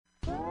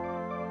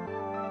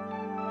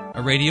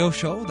a radio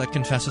show that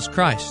confesses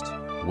Christ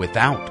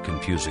without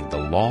confusing the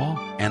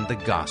law and the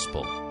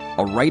gospel.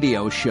 A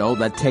radio show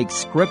that takes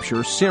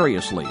Scripture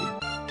seriously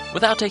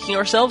without taking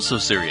ourselves so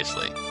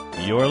seriously.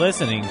 You're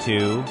listening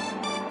to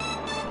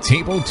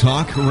Table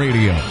Talk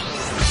Radio.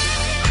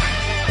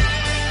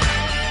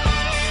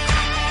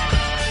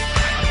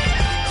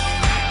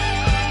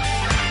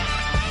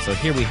 So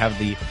here we have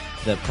the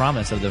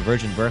promise of the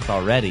virgin birth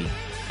already.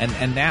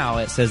 And now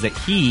it says that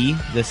he,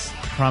 this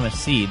promised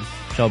seed,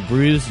 shall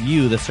bruise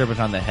you, the serpent,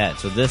 on the head.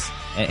 So this,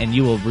 and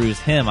you will bruise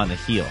him on the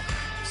heel.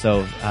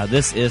 So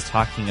this is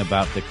talking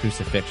about the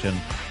crucifixion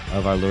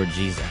of our Lord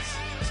Jesus.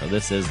 So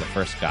this is the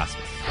first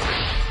gospel.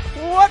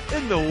 What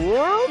in the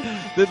world?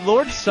 The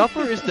Lord's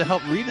Supper is to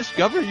help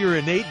rediscover your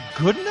innate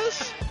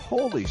goodness?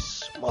 Holy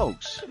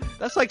smokes.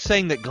 That's like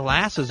saying that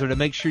glasses are to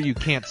make sure you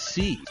can't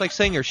see. It's like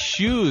saying your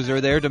shoes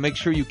are there to make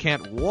sure you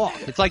can't walk.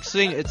 It's like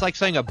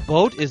saying a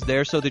boat is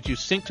there so that you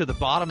sink to the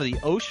bottom of the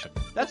ocean.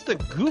 That's the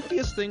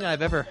goofiest thing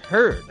I've ever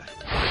heard.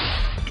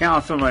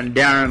 Councilman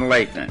Darren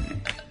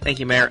Layton. Thank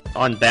you, Mayor.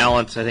 On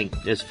balance, I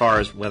think as far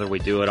as whether we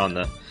do it on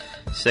the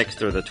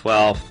 6th or the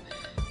 12th,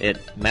 it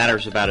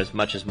matters about as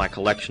much as my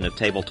collection of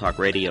Table Talk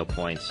Radio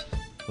points.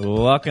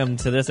 Welcome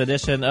to this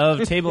edition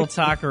of Table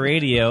Talk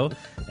Radio,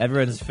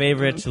 everyone's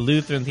favorite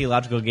Lutheran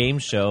theological game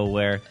show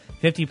where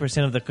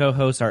 50% of the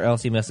co-hosts are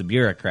LCMS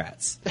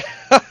bureaucrats.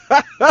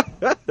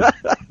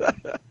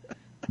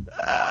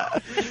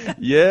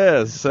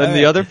 Yes, and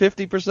the other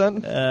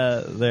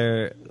 50%?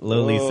 They're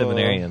lowly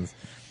seminarians.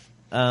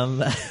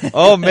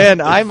 Oh,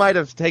 man, I might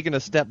have taken a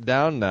step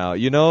down now.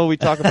 You know, we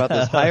talk about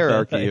this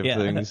hierarchy of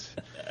things.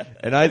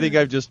 And I think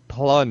I've just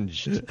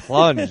plunged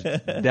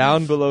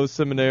down below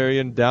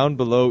seminarian, down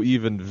below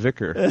even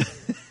vicar.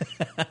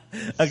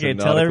 Okay,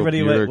 tell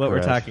everybody what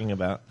we're talking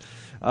about.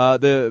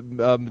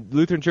 The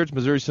Lutheran Church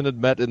Missouri Synod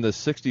met in the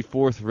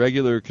 64th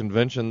regular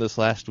convention this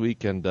last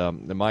week, and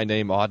my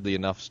name, oddly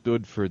enough,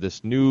 stood for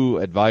this new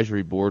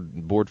advisory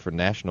board for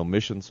national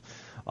missions.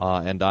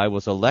 And I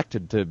was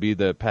elected to be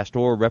the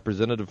pastoral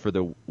representative for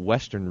the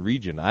Western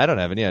region. I don't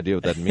have any idea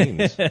what that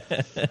means.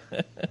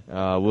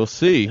 We'll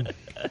see.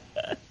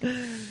 So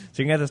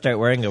you're going to have to start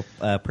wearing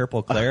a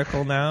purple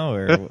clerical now?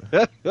 Or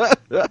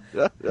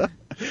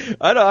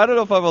I don't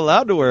know if I'm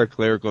allowed to wear a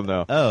clerical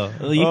now. Oh,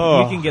 well, you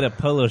can get a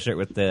polo shirt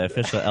with the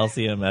official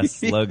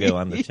LCMS logo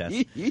on the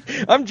chest.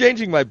 I'm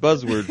changing my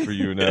buzzword for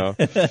you now.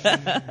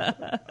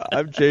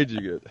 I'm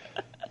changing it.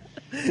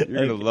 You're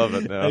going to love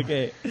it now.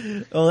 Okay.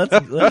 Well,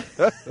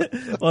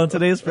 well, in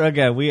today's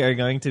program, we are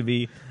going to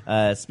be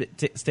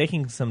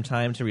taking some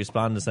time to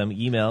respond to some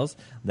emails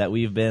that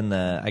we've been,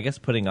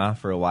 putting off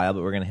for a while,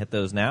 but we're going to hit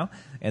those now.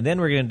 And then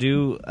we're going to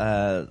do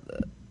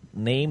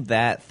Name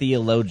That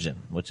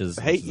Theologian, which is...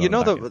 Hey, you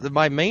know,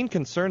 my main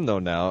concern, though,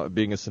 now,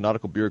 being a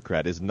synodical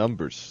bureaucrat, is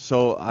numbers.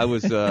 So I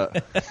was...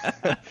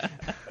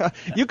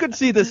 you could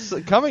see this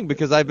coming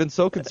because I've been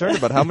so concerned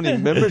about how many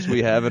members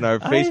we have in our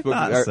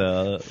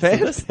Facebook fan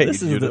page.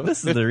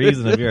 This is the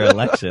reason of your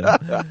election.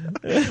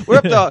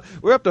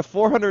 We're up to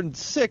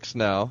 406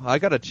 now. I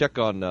got to check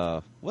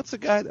on... what's the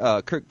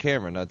guy? Kirk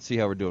Cameron. I'd see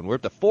how we're doing. We're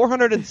up to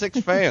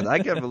 406 fans. I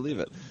can't believe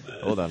it.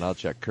 Hold on, I'll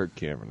check Kirk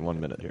Cameron. 1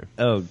 minute here.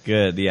 Oh,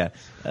 good. Yeah.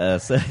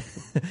 So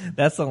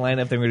that's the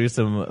lineup. Then we're going to do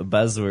some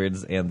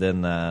buzzwords, and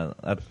then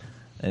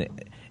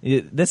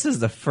this is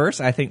the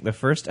first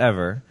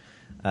ever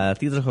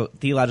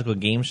theological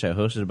game show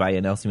hosted by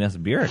an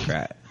LCMS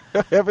bureaucrat.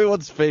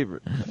 Everyone's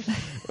favorite.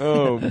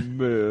 Oh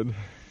man.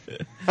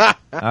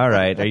 All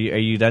right. Are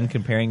you done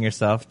comparing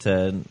yourself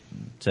to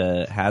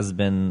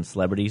has-been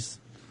celebrities?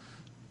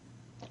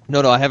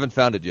 No, I haven't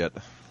found it yet.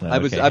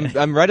 Okay.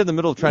 I'm right in the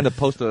middle of trying to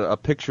post a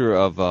picture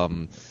of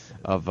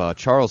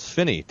Charles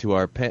Finney to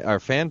our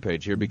fan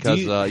page here because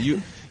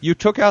you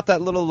took out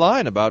that little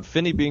line about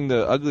Finney being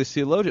the ugliest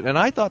theologian, and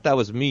I thought that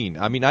was mean.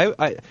 I mean, I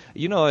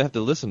have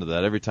to listen to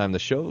that every time the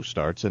show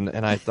starts, and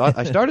I thought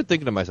I started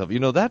thinking to myself,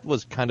 that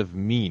was kind of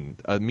mean,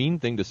 a mean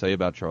thing to say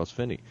about Charles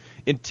Finney.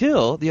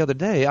 Until the other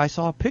day, I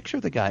saw a picture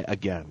of the guy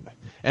again,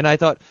 and I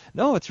thought,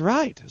 no, it's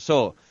right.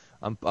 So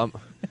I'm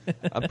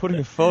putting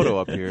a photo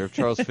up here of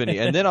Charles Finney,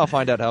 and then I'll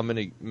find out how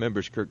many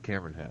members Kirk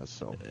Cameron has.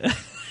 So,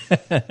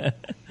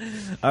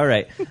 all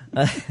right.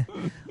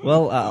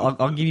 Well,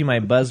 I'll give you my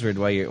buzzword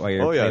while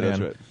you're. Oh yeah, that's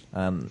right.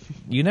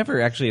 You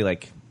never actually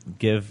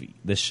give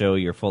the show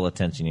your full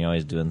attention. You're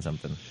always doing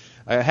something.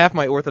 I have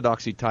my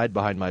orthodoxy tied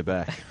behind my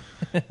back.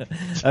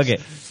 Okay.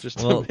 Just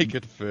to make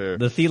it fair.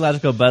 The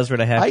theological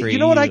buzzword I have for you... You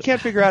know what I can't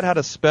figure out how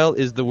to spell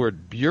is the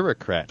word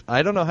bureaucrat.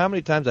 I don't know how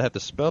many times I have to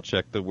spell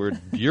check the word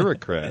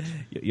bureaucrat.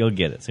 You'll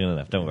get it soon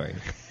enough. Don't worry.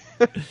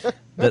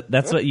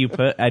 That's what you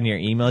put on your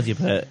emails. You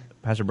put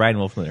Pastor Brian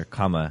Wolfmuller,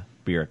 comma,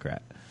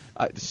 bureaucrat.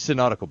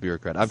 Synodical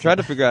bureaucrat. I'm trying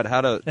to figure out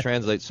how to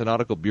translate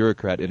synodical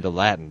bureaucrat into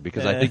Latin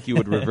because I think you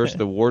would reverse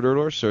the word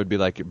order, so it would be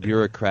like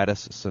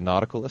bureaucratus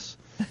synodicalus,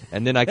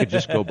 and then I could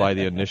just go by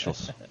the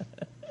initials.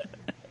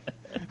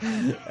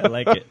 I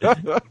like it.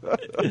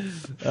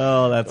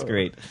 Oh, that's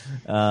great.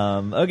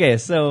 Okay,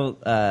 so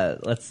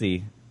let's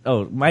see.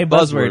 My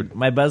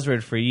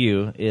buzzword for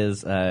you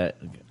is I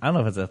don't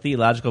know if it's a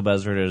theological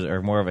buzzword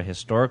or more of a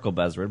historical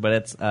buzzword, but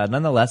it's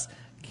nonetheless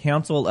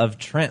Council of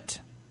Trent.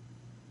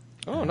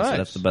 Oh, nice. So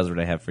that's the buzzword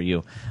I have for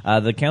you.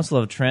 The Council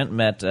of Trent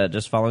met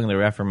just following the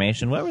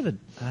Reformation. What were the?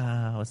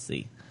 Let's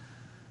see.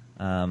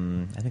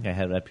 I think I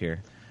had it up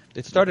here.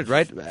 It started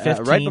right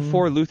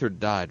before Luther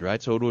died,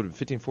 right? So it would have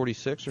been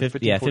 1546 or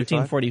 1545? Yeah,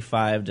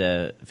 1545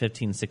 to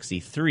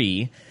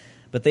 1563.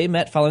 But they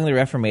met following the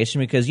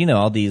Reformation because,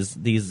 all these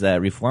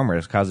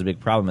reformers caused a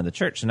big problem in the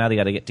church. So now they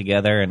got to get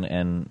together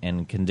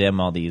and condemn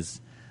all these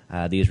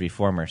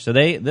reformers. So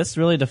this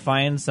really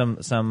defines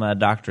some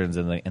doctrines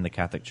in the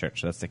Catholic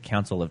Church. So that's the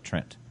Council of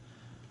Trent.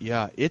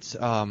 Yeah, it's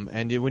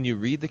and when you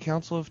read the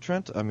Council of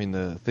Trent, I mean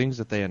the things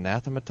that they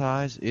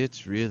anathematize,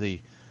 it's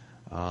really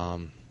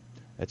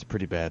it's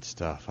pretty bad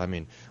stuff. I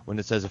mean, when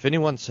it says, if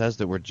anyone says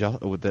that we're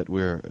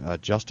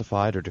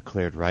justified or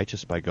declared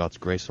righteous by God's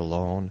grace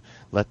alone,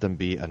 let them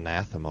be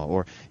anathema.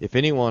 Or if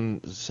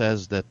anyone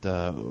says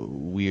that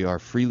we are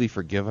freely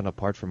forgiven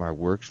apart from our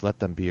works, let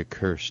them be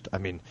accursed. I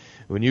mean,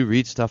 when you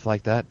read stuff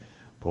like that,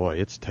 boy,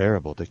 it's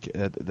terrible.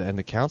 And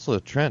the Council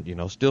of Trent,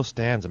 still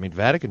stands. I mean,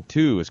 Vatican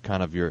II is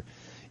kind of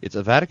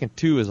Vatican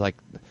II is like,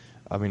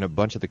 I mean, a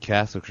bunch of the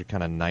Catholics are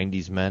kind of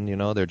 90s men,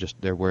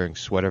 they're wearing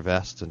sweater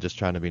vests and just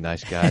trying to be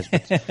nice guys.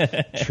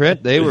 But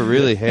Trent, they were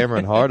really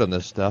hammering hard on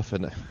this stuff.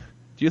 And do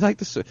you like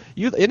this?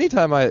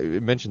 Anytime I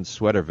mention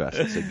sweater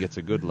vests, it gets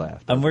a good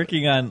laugh. I'm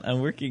working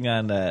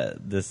on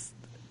this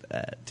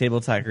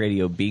Table Talk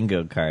Radio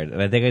bingo card,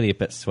 and I think I need to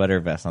put sweater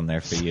vest on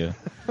there for you.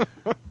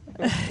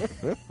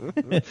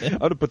 I'm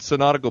going to put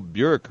synodical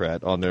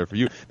bureaucrat on there for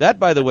you. That,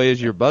 by the way, is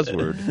your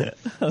buzzword.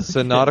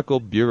 Synodical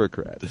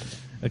bureaucrat.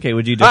 Okay,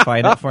 would you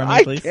define it for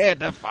me, please? I can't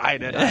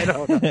define it. I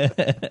don't know.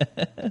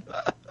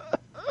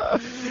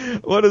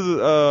 What is it?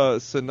 Oh,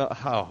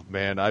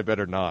 man, I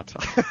better not.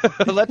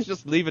 Let's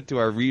just leave it to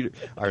our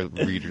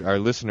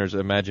listeners'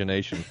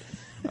 imagination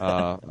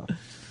to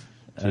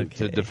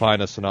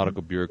define a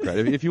synodical bureaucrat.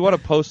 If you want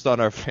to post on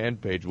our fan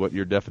page what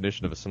your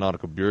definition of a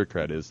synodical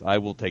bureaucrat is, I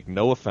will take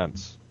no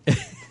offense.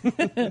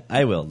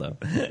 I will, though.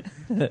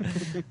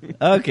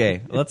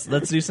 Okay, let's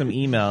do some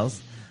emails.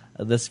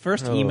 This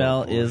first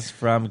email is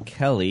from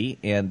Kelly,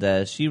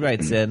 and she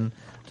writes in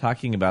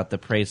talking about the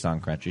Praise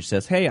Song Cruncher. She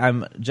says, "Hey,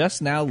 I'm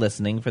just now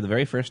listening for the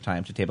very first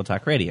time to Table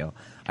Talk Radio.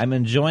 I'm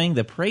enjoying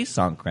the Praise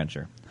Song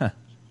Cruncher."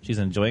 She's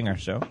enjoying our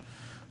show.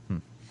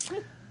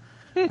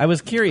 I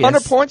was curious.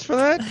 100 points for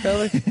that,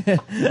 Kelly.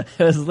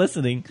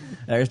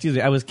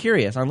 I was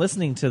curious on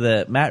listening to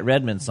the Matt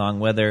Redman song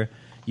whether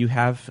you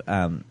have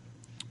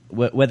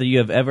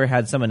ever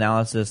had some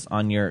analysis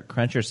on your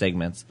Cruncher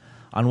segments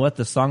on what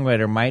the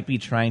songwriter might be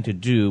trying to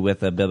do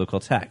with a biblical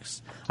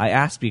text. I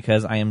ask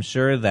because I am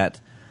sure that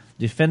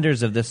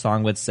defenders of this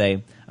song would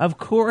say, of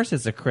course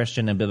it's a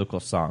Christian and biblical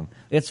song.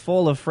 It's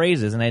full of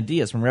phrases and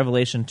ideas from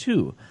Revelation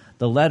 2,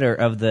 the letter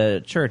of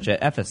the church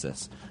at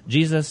Ephesus.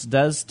 Jesus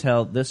does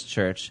tell this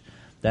church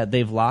that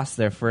they've lost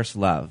their first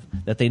love,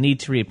 that they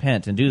need to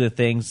repent and do the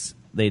things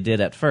they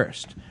did at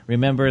first.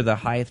 Remember the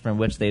height from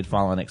which they'd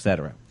fallen,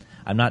 etc.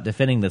 I'm not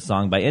defending this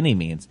song by any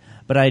means,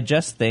 but I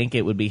just think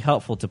it would be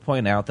helpful to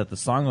point out that the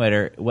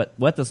songwriter, what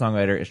the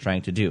songwriter is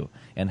trying to do,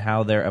 and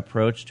how their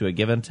approach to a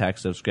given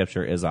text of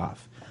Scripture is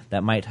off.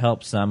 That might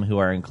help some who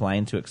are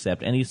inclined to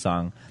accept any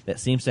song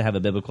that seems to have a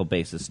biblical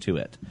basis to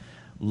it.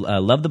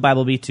 Love the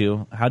Bible Bee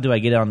too. How do I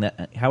get on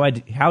that?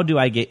 How do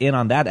I get in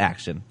on that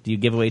action? Do you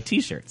give away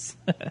T-shirts?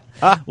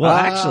 Well,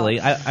 actually,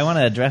 I want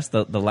to address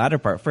the latter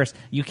part first.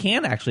 You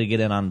can actually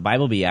get in on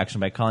Bible Bee action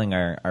by calling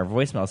our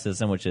voicemail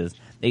system, which is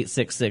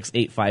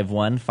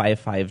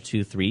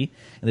 866-851-5523.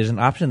 And there's an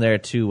option there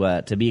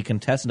to be a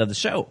contestant of the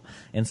show.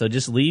 And so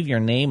just leave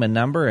your name and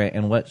number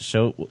and what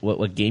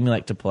game you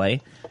like to play,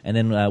 and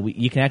then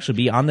you can actually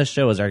be on the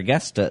show as our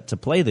guest to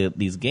play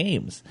these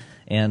games.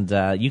 And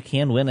you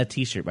can win a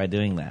T-shirt by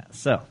doing that.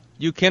 So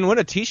you can win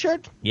a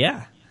T-shirt?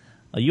 Yeah.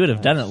 Well, you would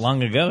have done it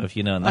long ago if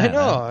you know that. I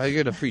know. I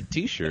get a free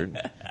T-shirt.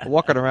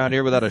 Walking around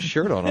here without a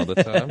shirt on all the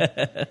time.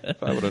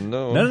 If I would have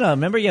known. No.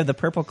 Remember, you have the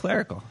purple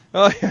clerical.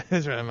 Oh, yeah.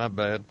 That's right. My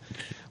bad.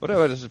 What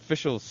about this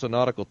official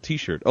synodical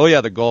T-shirt? Oh, yeah,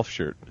 the golf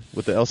shirt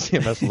with the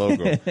LCMS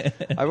logo.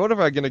 I wonder if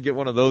I'm going to get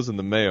one of those in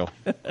the mail.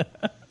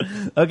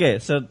 Okay,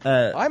 so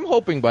I'm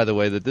hoping, by the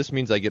way, that this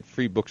means I get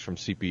free books from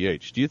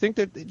CPH. Do you think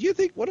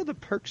what are the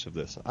perks of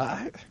this?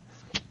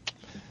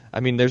 I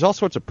mean, there's all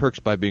sorts of perks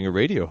by being a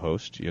radio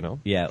host, you know.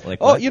 Yeah, like.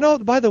 Oh,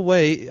 what? By the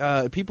way,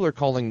 people are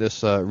calling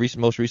this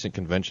most recent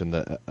convention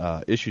the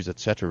Issues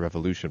Etc.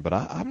 Revolution, but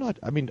I'm not.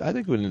 I mean, I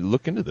think when you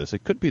look into this,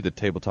 it could be the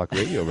Table Talk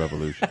Radio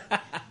Revolution.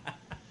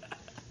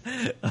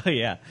 Oh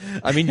yeah.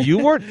 I mean, you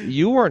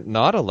weren't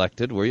not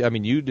elected, were you? I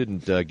mean, you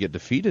didn't get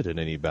defeated in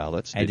any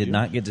ballots. I did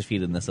not get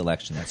defeated in this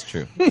election. That's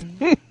true.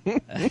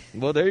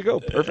 Well, there you go.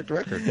 Perfect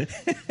record.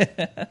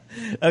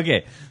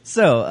 Okay,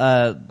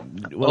 so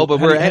but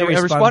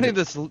we're responding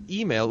to this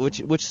email,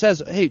 which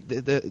says, "Hey,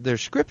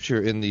 there's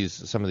scripture in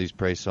some of these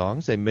praise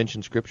songs. They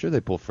mention scripture.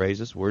 They pull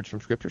phrases, words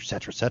from scripture,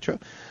 etc.,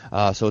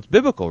 etc. So it's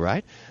biblical,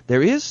 right?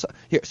 There is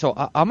here. So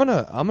I'm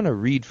gonna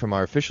read from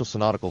our official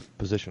synodical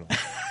position.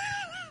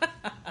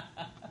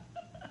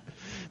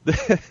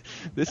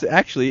 This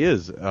actually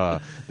is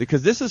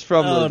because this is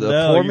from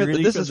the formula.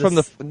 This is from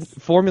the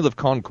Formula of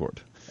Concord.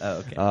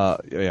 Oh,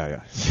 okay.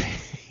 Yeah.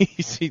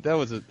 You see, that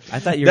was I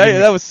thought you.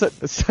 That was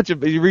such a.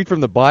 You read from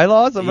the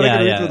bylaws. I'm going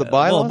to read from the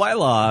bylaws. Well,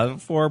 bylaw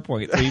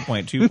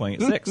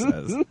 4.3.2.6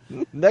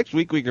 says. Next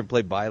week we can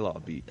play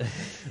bylaw beat.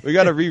 We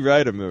got to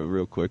rewrite them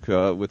real quick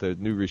with a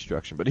new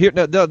restructure. But here,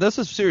 no, this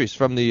is serious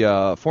from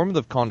the Formula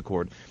of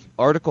Concord.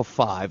 Article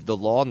 5, the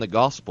law and the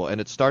gospel,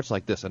 and it starts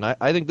like this, and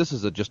I think this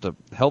is just a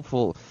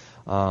helpful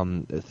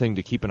thing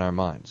to keep in our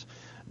minds.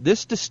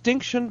 This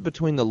distinction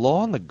between the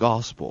law and the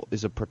gospel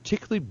is a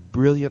particularly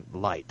brilliant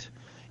light.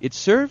 It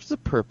serves the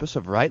purpose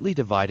of rightly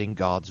dividing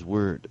God's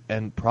word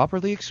and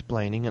properly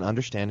explaining and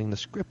understanding the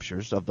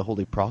scriptures of the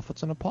holy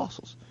prophets and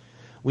apostles.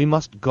 We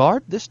must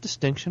guard this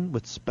distinction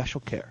with special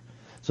care,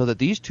 so that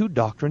these two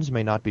doctrines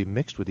may not be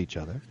mixed with each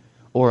other,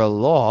 or a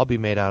law be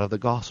made out of the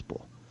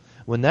gospel.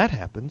 When that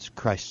happens,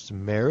 Christ's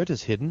merit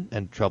is hidden,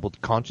 and troubled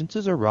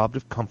consciences are robbed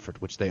of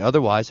comfort which they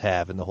otherwise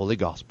have in the Holy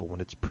Gospel when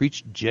it's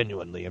preached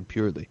genuinely and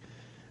purely.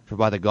 For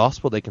by the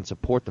Gospel they can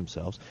support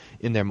themselves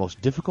in their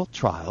most difficult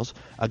trials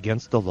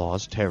against the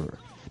law's terror.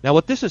 Now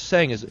what this is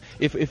saying is,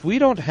 if we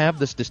don't have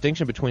this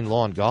distinction between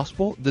law and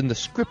gospel, then the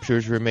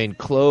Scriptures remain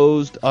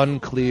closed,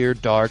 unclear,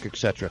 dark,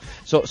 etc.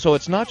 So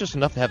it's not just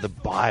enough to have the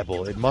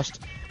Bible. It must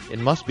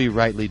be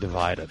rightly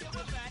divided.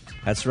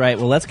 That's right.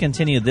 Well, let's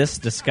continue this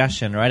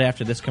discussion right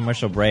after this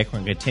commercial break. We're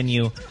going to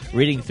continue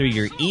reading through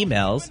your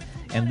emails,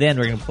 and then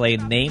we're going to play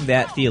Name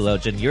That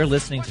Theologian. You're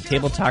listening to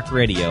Table Talk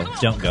Radio.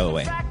 Don't go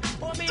away.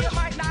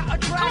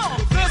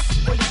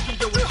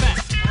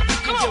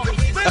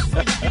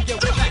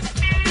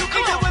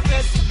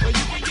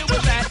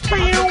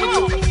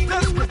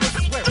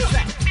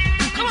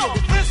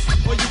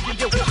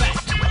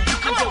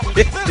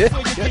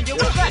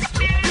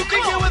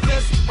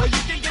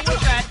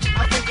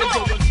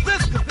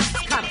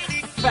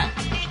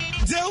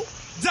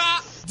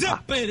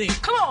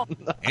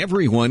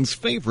 Everyone's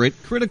favorite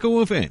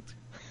critical event.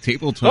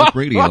 Table Talk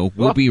Radio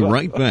will be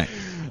right back.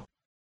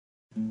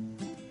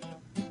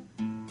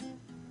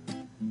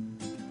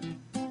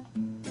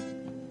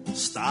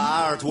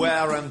 Start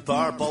wearing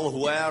purple,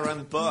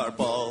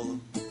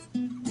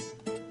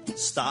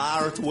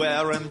 Start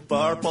wearing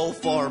purple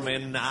for me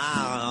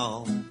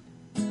now.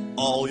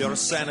 All your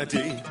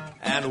sanity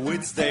and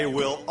wits, they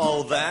will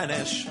all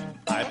vanish,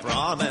 I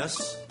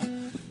promise.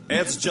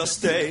 It's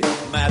just a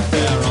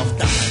matter of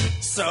time.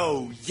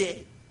 So, yeah.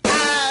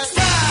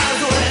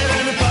 Start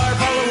wearing purple.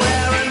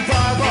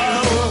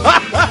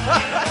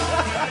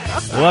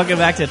 Welcome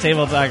back to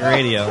Table Talk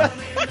Radio.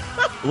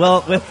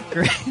 Well, with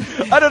great...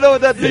 I don't know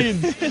what that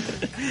means.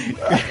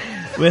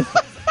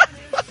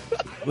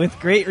 with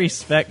great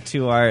respect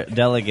to our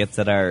delegates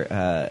at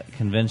our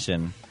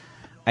convention,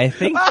 I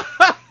think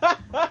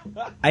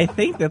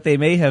that they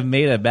may have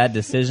made a bad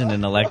decision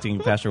in electing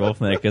Pastor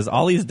Wolfman, because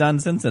all he's done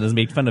since then is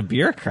make fun of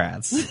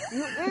bureaucrats.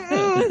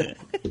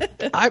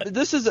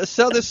 This is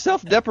this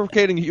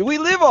self-deprecating. We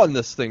live on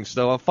this thing,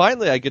 so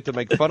finally I get to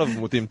make fun of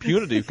him with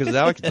impunity, because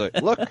now I can say,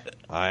 look,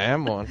 I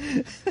am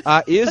one.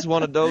 I is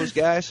one of those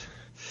guys.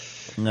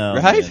 No,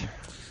 right? Man.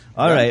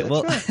 All right.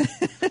 Well,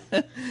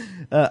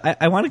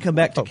 I want to come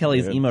back to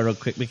Kelly's email real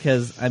quick,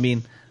 because I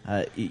mean,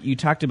 you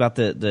talked about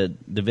the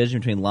division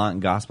between law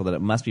and gospel, that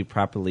it must be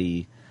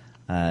properly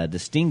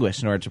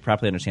distinguished in order to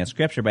properly understand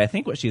Scripture. But I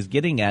think what she's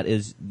getting at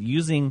is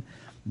using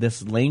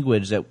this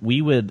language that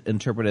we would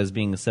interpret as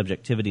being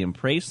subjectivity in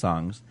praise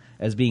songs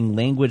as being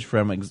language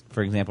from,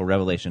 for example,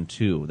 Revelation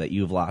 2, that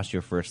you've lost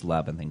your first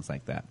love and things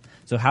like that.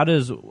 So how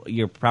does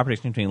your proper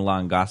distinction between law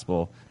and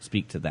gospel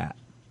speak to that?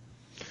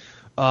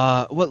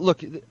 Well,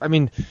 look, I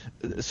mean,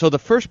 so the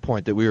first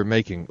point that we were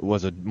making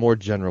was a more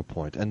general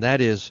point, and that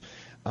is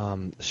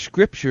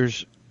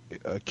Scriptures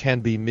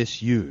can be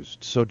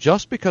misused. So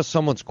just because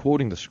someone's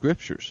quoting the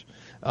Scriptures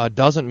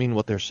doesn't mean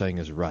what they're saying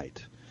is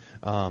right.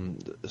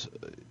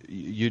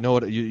 You know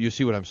what you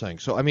see what I'm saying.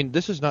 So I mean,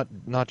 this is not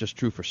just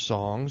true for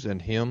songs and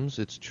hymns.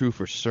 It's true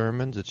for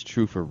sermons. It's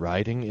true for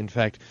writing. In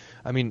fact,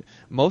 I mean,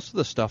 most of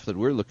the stuff that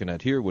we're looking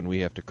at here when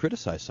we have to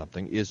criticize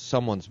something is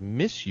someone's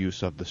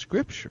misuse of the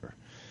Scripture.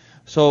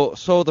 So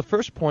the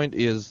first point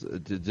is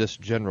this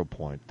general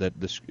point, that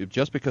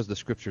just because the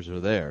Scriptures are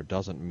there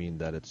doesn't mean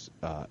that it's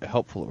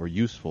helpful or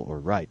useful or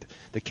right.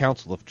 The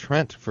Council of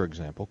Trent, for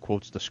example,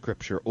 quotes the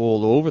Scripture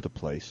all over the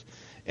place,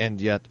 and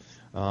yet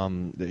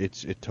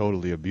it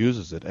totally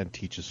abuses it and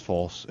teaches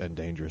false and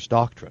dangerous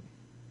doctrine.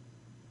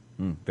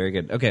 Very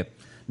good. Okay.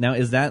 Now,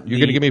 is that you're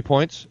going to give me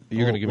points?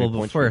 You're going to give me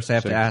points. Well, first, I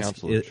have to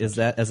ask: is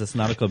that, as a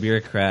synodical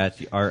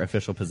bureaucrat, our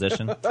official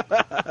position?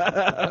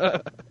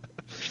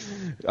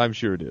 I'm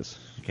sure it is.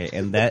 Okay,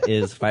 and that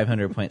is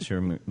 500 points for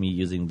me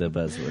using the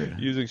buzzword.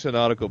 Using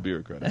synodical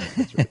bureaucrat.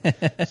 That's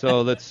right.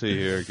 So let's see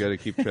here. Got to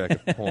keep track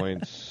of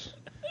points.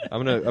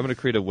 I'm gonna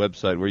create a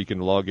website where you can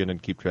log in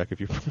and keep track of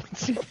your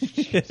points.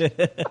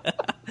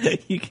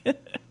 You can.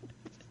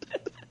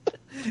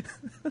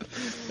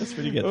 That's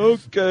pretty good.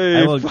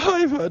 Okay, I will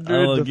 500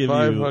 to give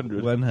 500.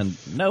 you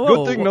 100. No,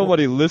 Good thing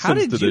nobody listens How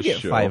did to you this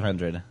get show.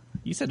 500?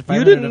 You said 500.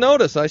 You didn't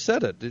notice I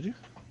said it, did you?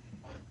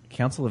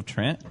 Council of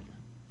Trent?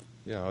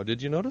 Yeah. Oh,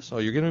 did you notice? Oh,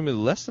 you're giving me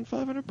less than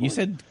 500 points? You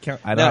said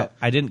Now-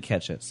 I didn't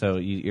catch it, so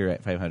you're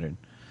at 500.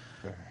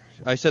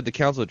 I said the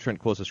Council of Trent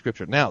quotes the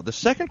scripture. Now, the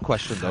second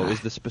question, though,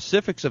 is the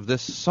specifics of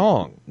this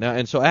song. Now,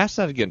 and so ask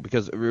that again,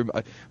 because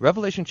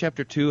Revelation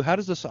chapter 2, how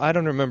does this... I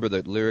don't remember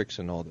the lyrics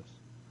and all this.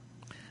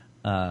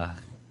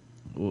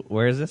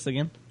 Where is this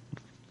again?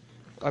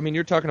 I mean,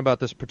 you're talking about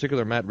this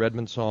particular Matt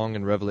Redman song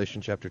in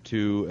Revelation chapter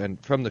 2,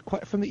 and from the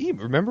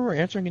email. Remember, we're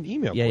answering an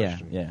email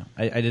question. Yeah.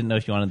 I didn't know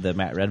if you wanted the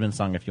Matt Redman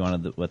song, if you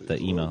wanted the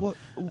email.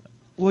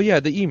 Well, yeah,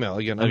 the email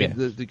again. Okay. I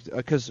mean,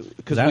 because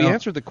we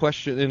answered the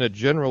question in a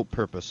general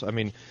purpose. I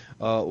mean,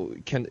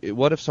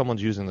 what if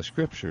someone's using the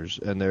scriptures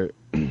and they're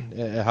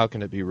how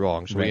can it be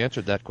wrong? So we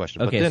answered that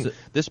question. Okay, but then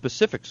this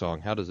specific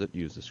song, how does it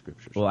use the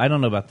scriptures? Well, I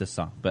don't know about this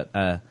song, but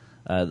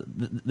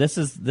this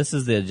is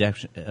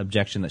the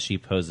objection that she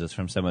poses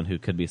from someone who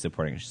could be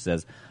supporting it. She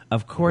says,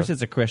 "Of course,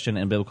 it's a Christian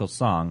and biblical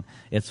song.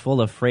 It's full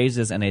of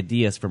phrases and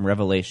ideas from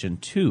Revelation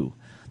 2,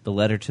 the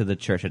letter to the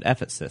church at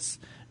Ephesus.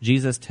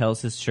 Jesus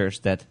tells his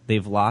church that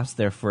they've lost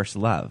their first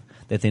love,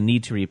 that they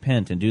need to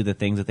repent and do the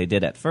things that they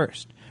did at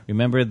first.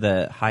 Remember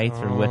the height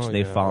from which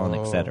they've fallen,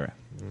 etc."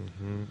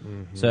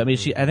 So I mean,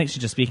 I think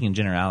she's just speaking in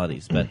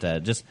generalities, but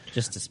just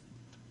to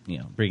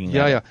bringing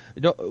that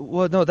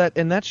up.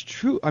 That's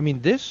true. I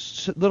mean,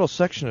 this little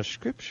section of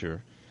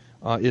scripture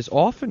is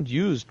often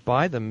used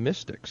by the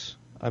mystics.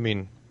 I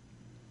mean,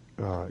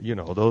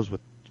 those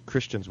with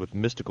Christians with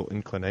mystical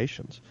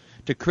inclinations,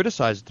 to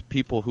criticize the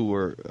people who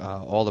were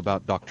all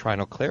about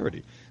doctrinal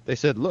clarity. They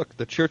said, "Look,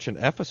 the church in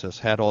Ephesus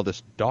had all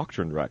this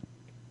doctrine right,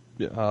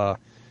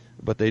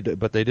 but they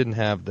didn't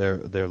have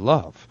their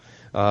love."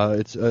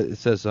 It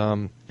says,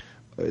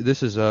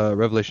 this is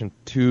Revelation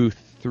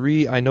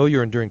 2:3. "I know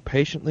you're enduring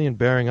patiently and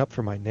bearing up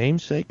for my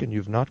name's sake, and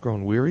you've not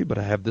grown weary. But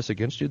I have this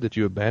against you, that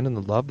you abandon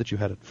the love that you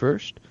had at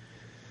first.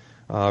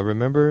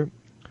 Remember,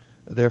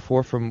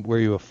 therefore, from where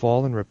you have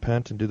fallen,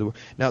 repent and do the work."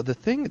 Now, the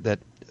thing that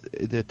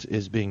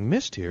is being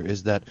missed here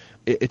is that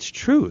it's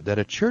true that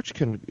a church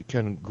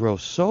can grow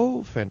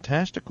so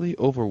fantastically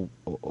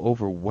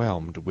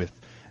overwhelmed with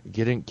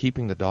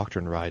keeping the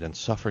doctrine right and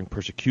suffering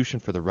persecution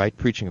for the right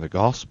preaching of the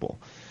gospel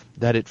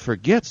that it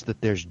forgets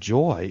that there's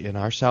joy in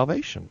our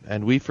salvation.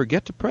 And we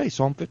forget to pray.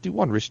 Psalm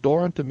 51,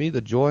 "Restore unto me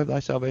the joy of thy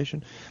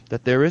salvation."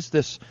 That there is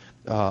this,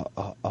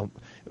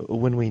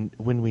 when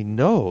we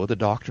know the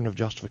doctrine of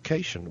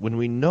justification, when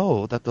we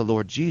know that the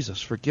Lord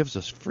Jesus forgives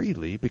us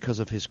freely because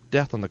of his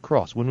death on the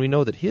cross, when we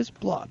know that his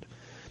blood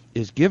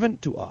is given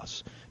to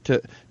us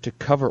to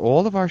cover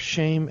all of our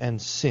shame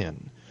and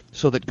sin,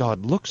 so that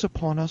God looks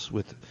upon us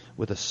with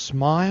a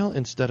smile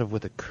instead of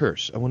with a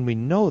curse. And when we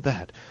know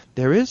that,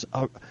 there is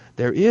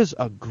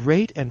a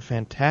great and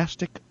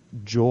fantastic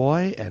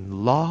joy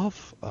and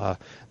love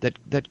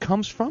that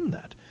comes from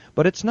that.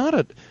 But it's not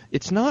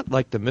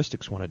like the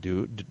mystics want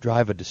to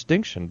drive a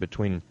distinction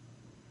between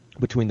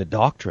the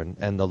doctrine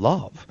and the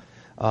love.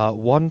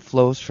 One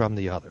flows from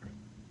the other.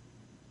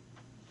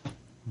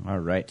 All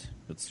right,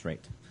 that's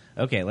right.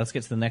 Okay, let's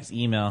get to the next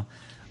email.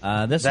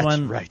 That's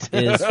one right.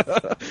 Is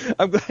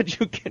I'm glad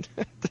you get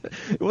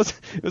it. Was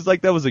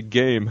like that was a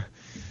game.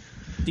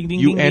 Ding,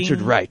 ding, you ding, answered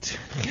ding. Right.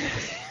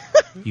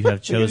 You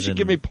have chosen. You should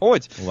give me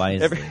points.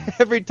 Wisely.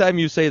 Every time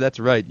you say that's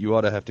right, you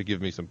ought to have to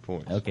give me some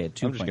points. Okay,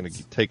 2 I'm points. just going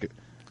to take it.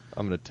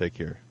 I'm going to take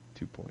here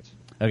 2 points.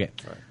 Okay.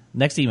 Right.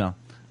 Next email.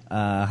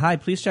 Hi,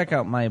 please check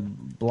out my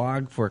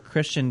blog for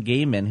Christian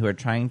gay men who are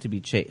trying to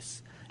be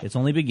chaste. It's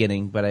only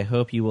beginning, but I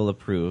hope you will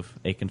approve.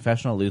 A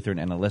confessional Lutheran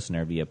and a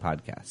listener via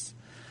podcasts.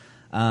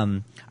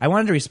 I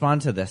wanted to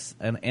respond to this,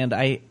 and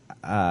I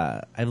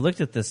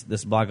looked at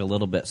this blog a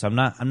little bit, so I'm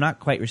not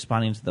quite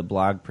responding to the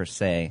blog per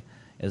se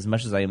as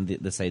much as I am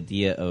this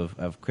idea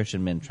of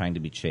Christian men trying to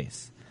be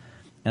chaste.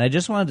 And I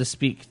just wanted to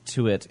speak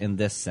to it in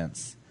this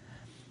sense.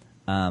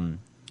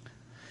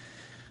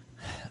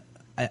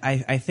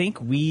 I think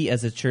we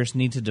as a church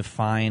need to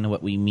define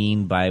what we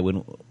mean by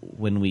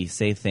when we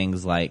say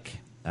things like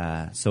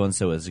so and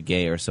so is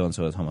gay or so and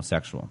so is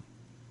homosexual,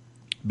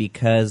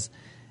 because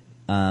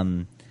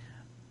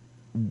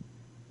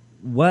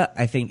what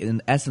I think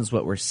in essence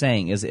what we're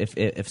saying is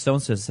if so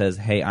and so says,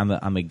 "Hey, I'm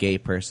a gay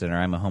person" or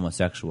 "I'm a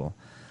homosexual,"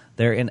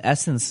 they're in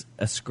essence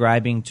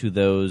ascribing to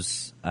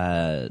those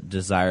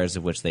desires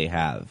of which they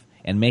have,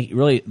 and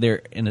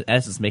they're in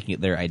essence making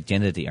it their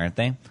identity, aren't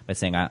they? By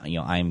saying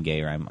I'm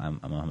gay or I'm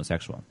a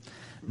homosexual.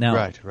 Now,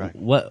 right.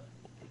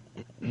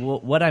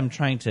 What I'm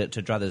trying to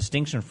draw the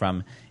distinction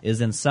from is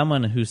in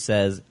someone who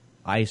says,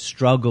 "I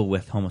struggle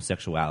with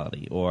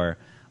homosexuality" or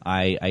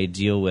I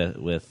deal with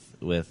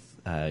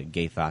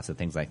gay thoughts and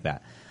things like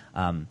that.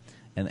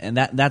 And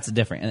that's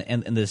different.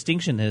 And the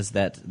distinction is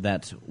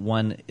that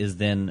one is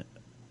then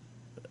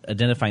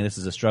identifying this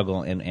as a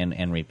struggle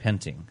and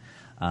repenting.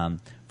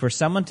 For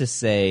someone to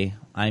say,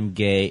 I'm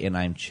gay and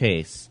I'm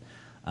chaste,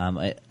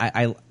 I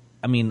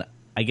mean,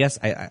 I guess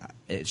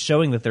it's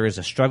showing that there is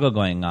a struggle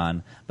going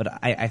on, but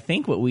I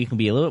think what we can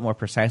be a little bit more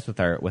precise with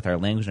our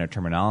language and our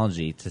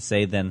terminology to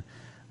say then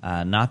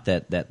not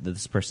that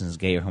this person is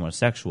gay or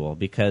homosexual,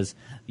 because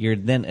you're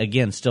then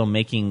again still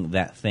making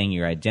that thing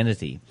your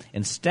identity.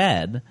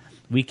 Instead,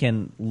 we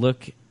can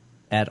look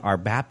at our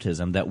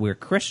baptism that we're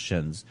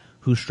Christians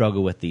who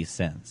struggle with these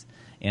sins,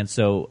 and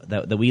so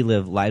that we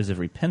live lives of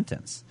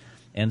repentance.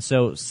 And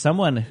so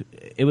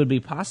it would be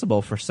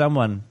possible for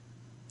someone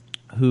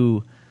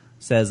who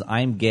says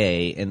I'm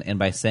gay, and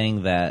by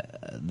saying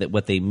that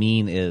what they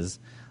mean is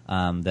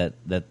that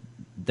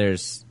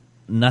there's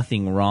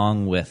nothing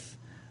wrong with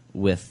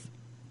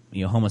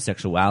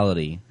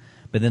homosexuality,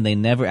 but then they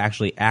never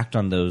actually act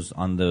on those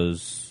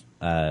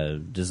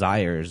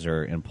desires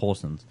or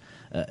impulses.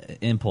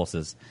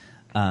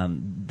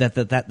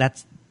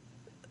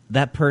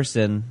 That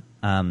person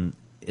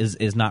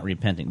is not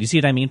repenting. Do you see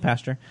what I mean,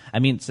 Pastor? I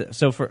mean,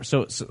 so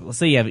let's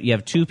say you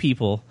have two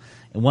people.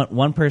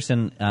 One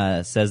person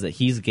says that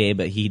he's gay,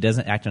 but he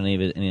doesn't act on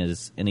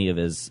any of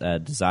his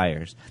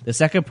desires. The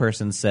second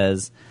person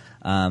says,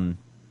 I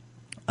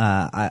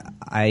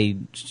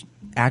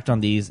act on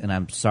these, and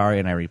I'm sorry,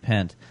 and I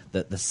repent.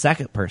 The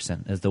second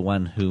person is the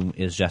one who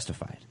is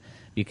justified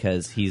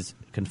because he's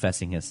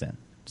confessing his sin.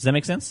 Does that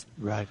make sense?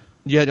 Right.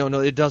 Yeah, no,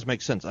 it does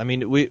make sense. I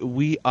mean,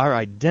 our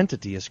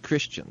identity as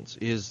Christians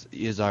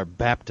is our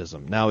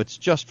baptism. Now, it's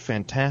just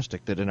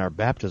fantastic that in our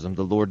baptism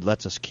the Lord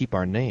lets us keep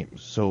our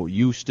names. So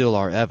you still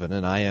are Evan,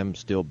 and I am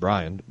still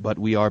Brian, but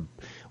we are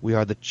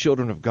the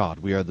children of God.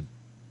 We are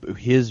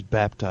His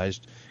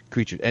baptized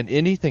creature. And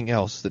anything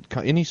else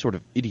any sort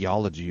of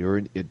ideology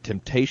or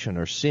temptation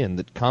or sin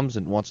that comes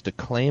and wants to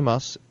claim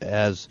us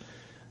as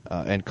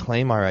and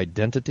claim our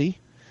identity,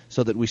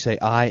 so that we say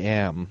I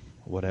am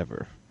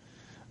whatever.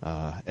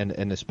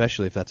 And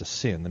especially if that's a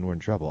sin, then we're in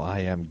trouble. I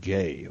am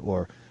gay,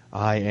 or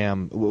I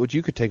am,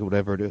 you could take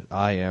whatever it is,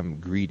 I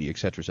am greedy,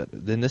 etc., etc.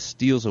 Then this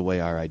steals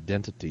away our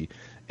identity,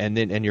 and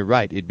you're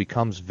right, it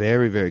becomes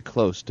very, very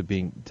close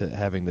to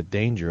having the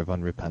danger of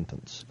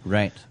unrepentance.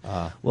 Right.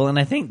 Well, and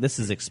I think this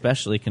is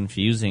especially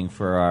confusing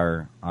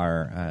for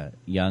our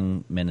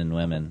young men and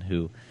women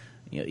who,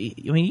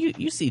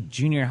 you see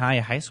junior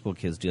high school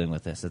kids dealing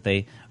with this, that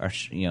they are,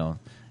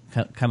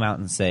 come out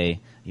and say,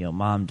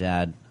 Mom,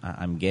 Dad,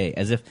 I'm gay,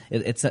 as if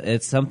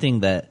it's something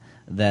that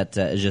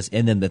is just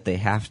in them that they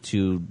have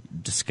to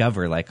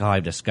discover. Like,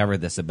 I've discovered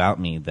this about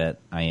me, that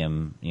I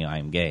am, I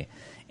am gay,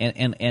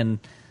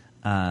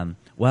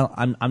 well,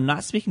 I'm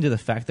not speaking to the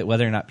fact that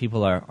whether or not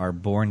people are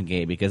born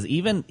gay, because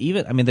even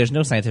I mean, there's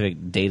no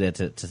scientific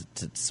data to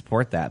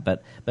support that,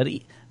 but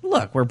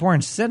look, we're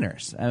born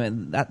sinners. I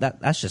mean,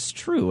 that's just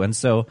true, and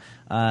so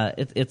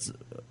it's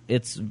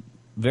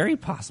very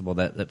possible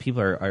that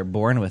people are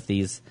born with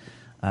these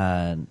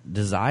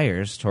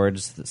desires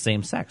towards the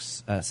same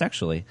sex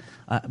sexually.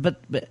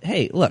 But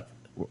hey, look,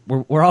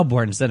 we're all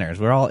born sinners.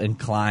 We're all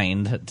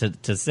inclined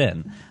to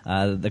sin.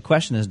 The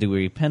question is, do we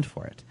repent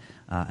for it?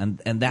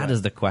 And that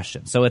is the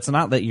question. So it's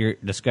not that you're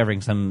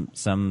discovering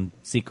some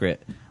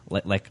secret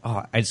like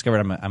oh, I discovered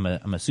I'm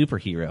a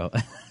superhero.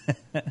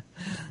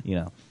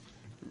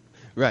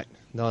 Right.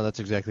 No, that's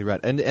exactly right.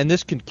 And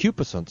this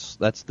concupiscence,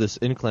 that's this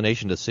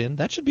inclination to sin,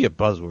 that should be a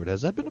buzzword.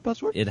 Has that been a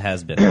buzzword? It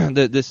has been.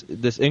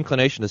 This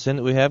inclination to sin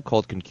that we have,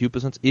 called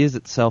concupiscence, is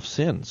itself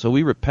sin. So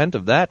we repent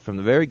of that from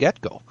the very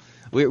get-go.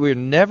 We're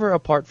never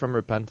apart from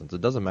repentance.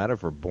 It doesn't matter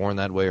if we're born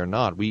that way or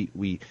not.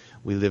 We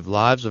live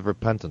lives of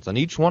repentance, and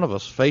each one of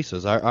us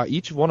faces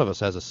each one of us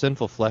has a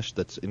sinful flesh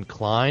that's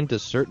inclined to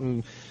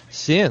certain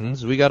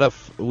sins.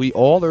 We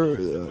all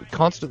are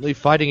constantly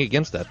fighting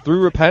against that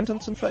through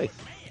repentance and faith.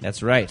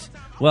 That's right.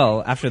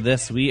 Well, after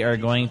this, we are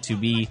going to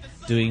be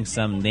doing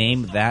some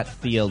Name That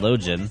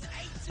Theologian,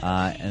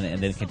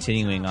 and then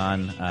continuing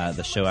on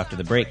the show after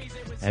the break.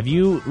 Have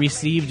you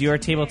received your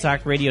Table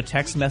Talk Radio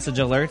text message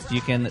alert?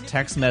 You can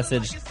text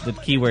message the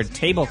keyword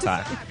Table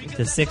Talk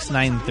to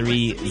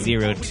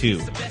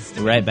 69302.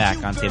 We're right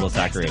back on Table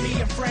Talk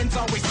Radio.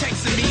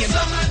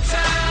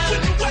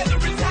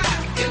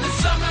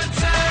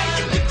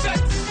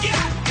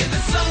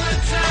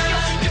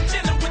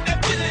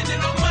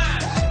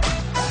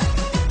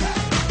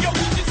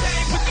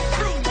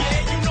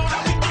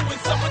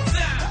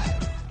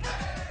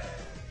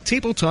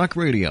 Table Talk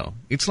Radio.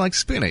 It's like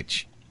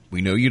spinach.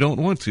 We know you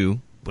don't want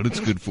to, but it's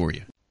good for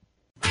you.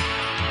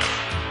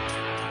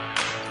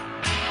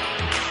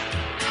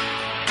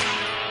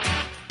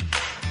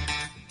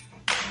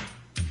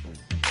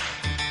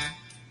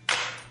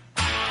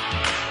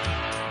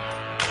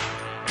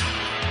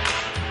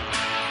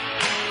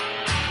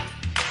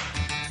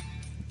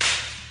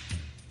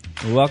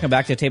 Welcome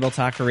back to Table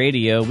Talk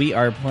Radio. We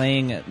are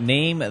playing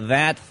Name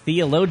That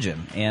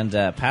Theologian, and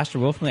Pastor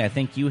Wolfman, I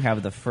think you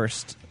have the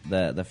first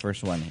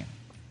one here.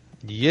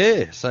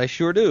 Yes, I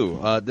sure do.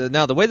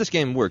 Now, the way this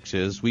game works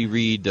is we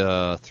read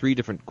 3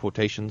 different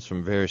quotations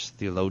from various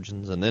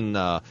theologians, and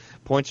then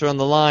points are on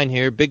the line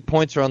here. Big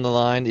points are on the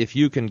line. If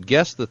you can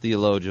guess the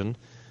theologian,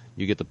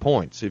 you get the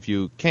points. If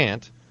you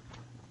can't,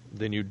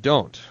 then you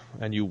don't,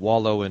 and you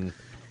wallow in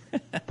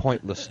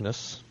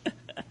pointlessness.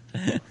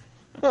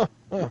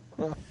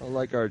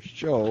 Like our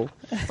show.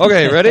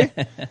 Okay, ready?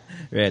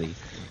 Ready.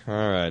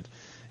 All right.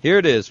 Here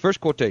it is.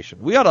 First quotation.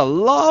 We ought to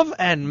love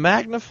and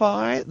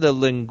magnify the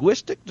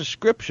linguistic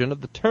description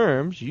of the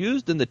terms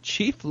used in the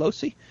chief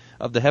loci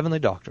of the heavenly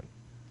doctrine.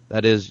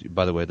 That is,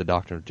 by the way, the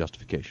doctrine of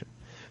justification.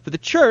 For the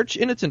Church,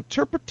 in its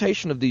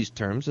interpretation of these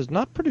terms, has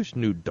not produced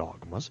new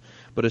dogmas,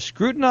 but has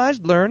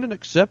scrutinized, learned, and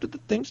accepted the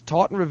things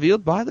taught and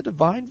revealed by the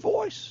divine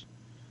voice.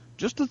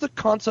 Just as the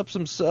concepts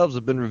themselves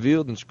have been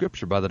revealed in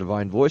Scripture by the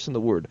divine voice and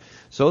the Word,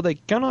 so they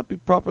cannot be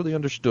properly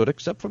understood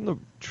except from the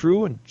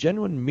true and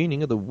genuine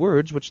meaning of the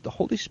words which the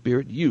Holy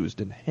Spirit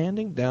used in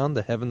handing down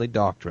the heavenly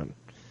doctrine.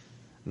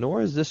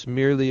 Nor is this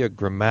merely a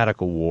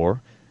grammatical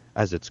war,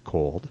 as it's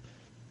called,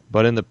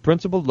 but in the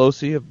principal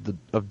loci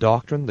of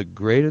doctrine, the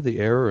greater the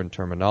error in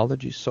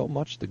terminology, so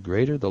much the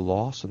greater the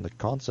loss in the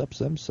concepts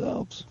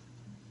themselves.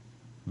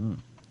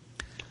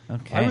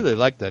 Okay. I really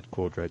like that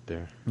quote right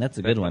there. That's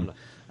a good one.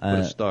 Put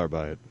a star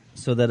by it.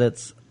 So that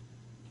it's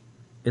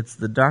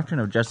the doctrine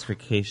of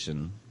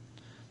justification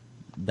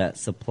that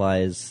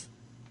supplies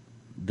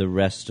the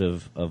rest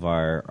of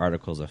our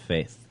articles of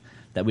faith.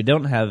 That we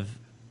don't have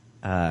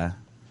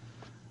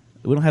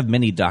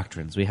many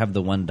doctrines. We have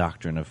the one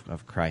doctrine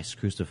of Christ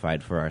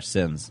crucified for our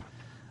sins,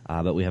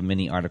 but we have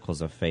many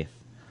articles of faith,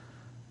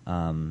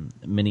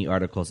 many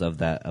articles of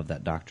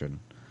that doctrine.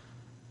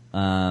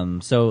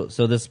 So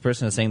this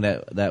person is saying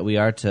that we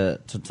are to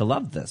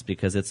love this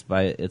because it's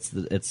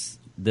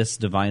this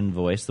divine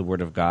voice, the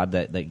Word of God,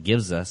 that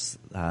gives us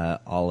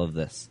all of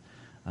this,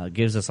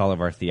 gives us all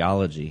of our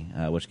theology,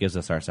 which gives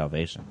us our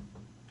salvation.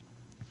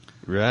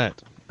 Right.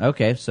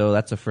 Okay, so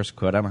that's the first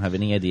quote. I don't have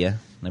any idea.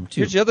 Number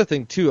 2. Here's the other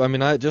thing too. I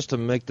mean, just to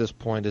make this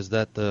point is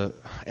that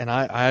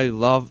I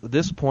love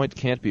this point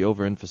can't be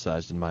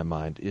overemphasized in my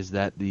mind is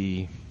that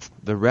the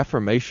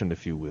Reformation,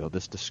 if you will,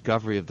 this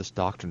discovery of this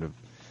doctrine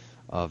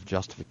of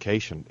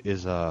justification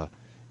is a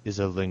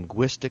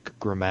linguistic,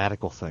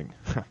 grammatical thing.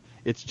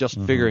 It's just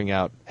figuring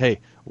out,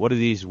 hey, what do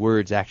these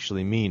words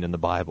actually mean in the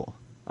Bible?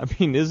 I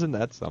mean, isn't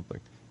that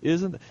something?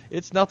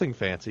 It's nothing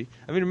fancy.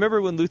 I mean,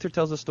 remember when Luther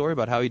tells a story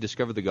about how he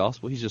discovered the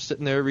gospel? He's just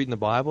sitting there reading the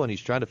Bible, and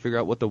he's trying to figure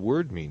out what the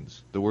word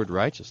means, the word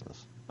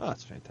righteousness. Oh,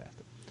 that's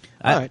fantastic.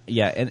 All right.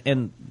 Yeah,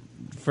 and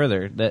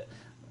further,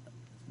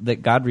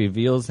 that God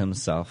reveals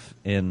himself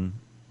in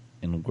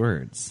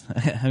words.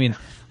 I mean...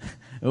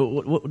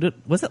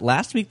 Was it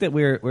last week that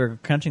we were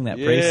crunching that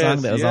praise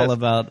song that was all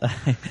about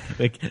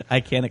I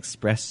can't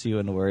express you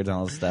in words and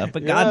all this stuff,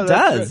 but God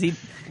does.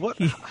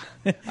 Right.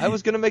 I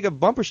was going to make a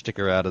bumper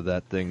sticker out of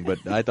that thing,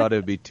 but I thought it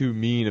would be too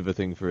mean of a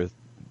thing for a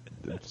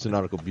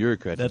synodical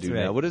bureaucrat to do.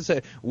 Right. Now, what does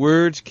it say?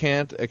 Words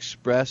can't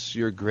express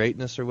your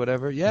greatness or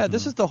whatever. Yeah,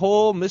 this is the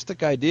whole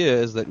mystic idea: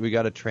 is that we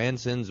got to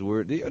transcend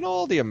word. And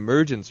all the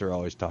emergents are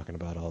always talking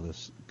about all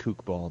this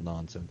kookball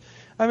nonsense.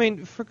 I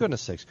mean, for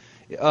goodness sakes,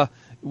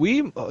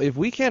 if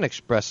we can't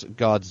express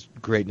God's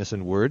greatness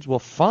in words, well,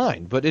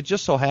 fine. But it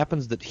just so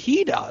happens that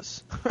He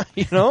does,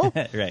 you know?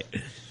 Right.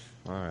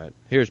 All right.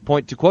 Here's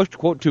point two,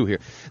 quote 2 here.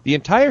 The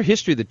entire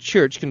history of the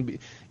church can be.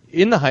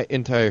 In the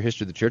entire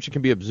history of the church, it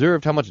can be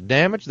observed how much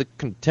damage the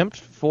contempt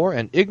for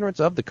and ignorance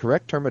of the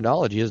correct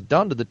terminology has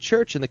done to the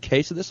church in the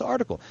case of this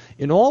article.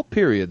 In all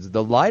periods,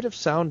 the light of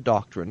sound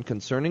doctrine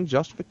concerning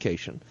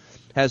justification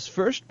has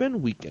first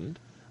been weakened,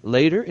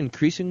 later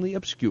increasingly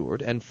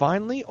obscured, and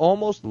finally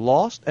almost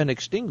lost and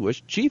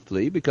extinguished,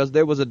 chiefly because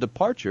there was a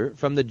departure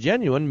from the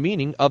genuine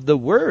meaning of the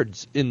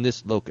words in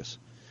this locus,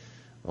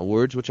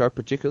 words which are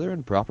particular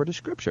and proper to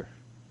Scripture.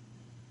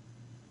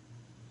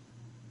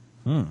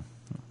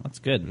 That's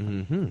good.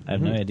 I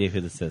have no idea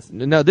who this is.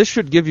 Now, this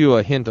should give you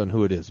a hint on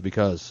who it is,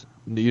 because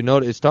you know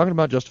it's talking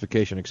about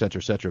justification,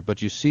 etc.,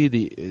 but you see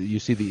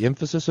the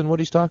emphasis in what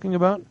he's talking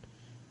about?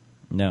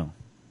 No.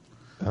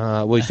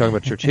 Well, he's talking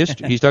about church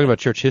history. He's talking about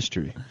church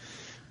history.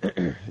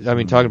 I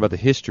mean, talking about the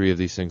history of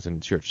these things in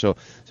the church. So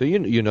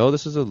you know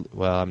this is a.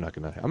 Well, I'm not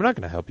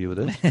gonna help you with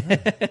this.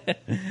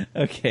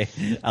 Okay,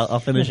 I'll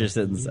finish your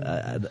sentence.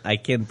 I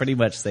can pretty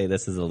much say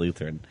this is a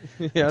Lutheran.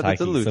 Yeah, that's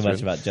a Lutheran. So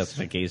much about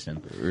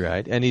justification,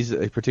 right? And he's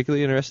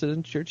particularly interested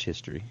in church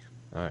history.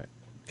 All right.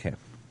 Okay.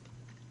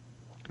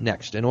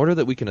 Next, in order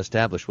that we can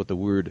establish what the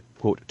word,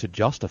 quote, to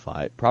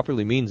justify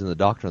properly means in the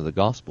doctrine of the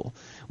gospel,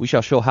 we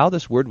shall show how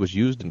this word was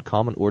used in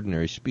common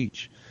ordinary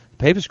speech. The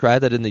papists cry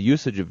that in the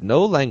usage of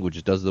no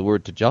language does the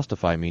word to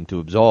justify mean to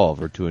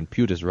absolve or to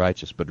impute as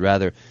righteous, but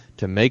rather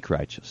to make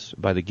righteous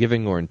by the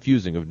giving or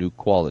infusing of new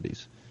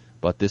qualities.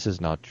 But this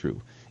is not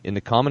true. In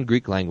the common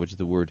Greek language,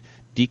 the word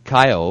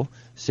dikaio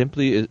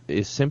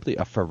is simply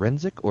a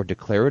forensic or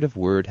declarative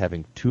word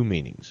having two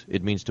meanings.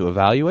 It means to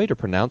evaluate or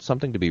pronounce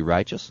something to be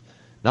righteous,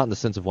 not in the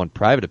sense of one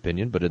private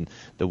opinion, but in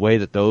the way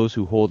that those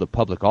who hold a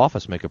public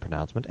office make a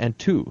pronouncement. And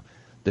 2,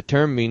 the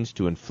term means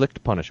to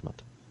inflict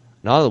punishment.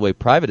 not the way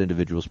private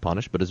individuals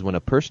punish, but as when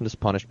a person is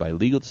punished by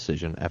legal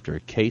decision after a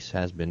case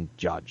has been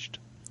judged.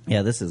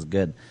 Yeah, this is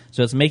good.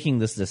 So it's making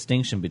this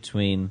distinction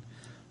between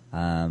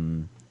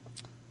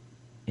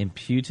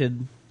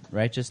imputed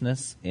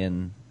righteousness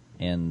and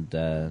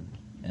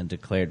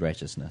declared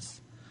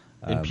righteousness.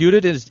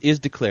 Imputed is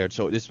declared,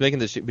 so it's making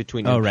this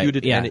between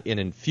imputed and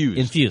infused.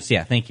 Infused,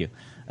 yeah, thank you.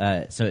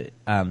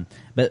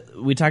 But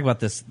we talk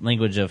about this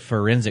language of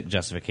forensic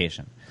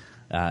justification,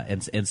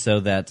 and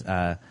so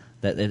that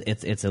that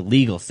it's a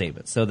legal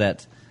statement. So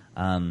that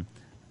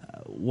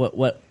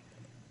what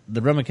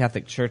the Roman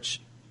Catholic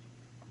Church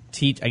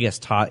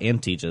taught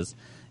and teaches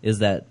is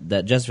that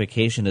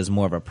justification is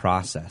more of a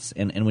process,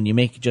 and when you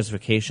make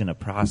justification a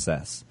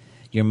process,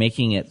 you're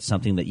making it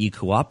something that you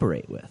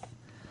cooperate with.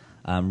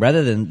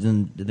 Rather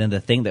than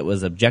the thing that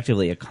was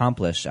objectively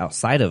accomplished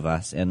outside of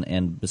us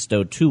and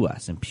bestowed to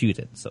us,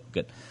 imputed. So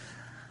good.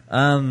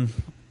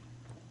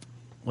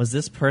 Was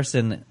this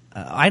person?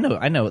 I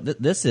know.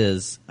 This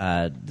is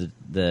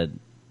the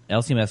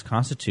LCMS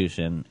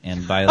Constitution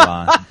and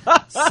bylaw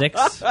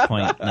 6.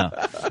 No.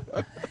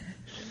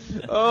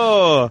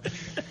 Oh,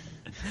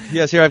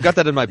 yes. Here, I've got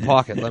that in my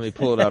pocket. Let me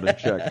pull it out and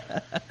check.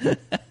 I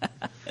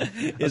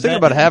was thinking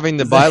about having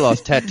the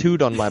bylaws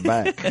tattooed on my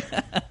back.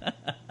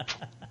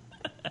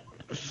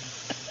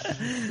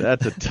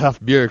 That's a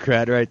tough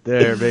bureaucrat right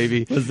there,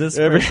 baby. Was this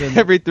person...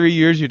 every 3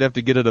 years you'd have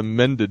to get it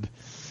amended.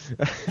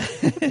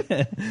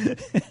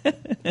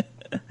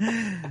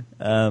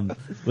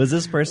 Was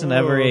this person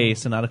ever a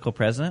synodical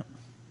president?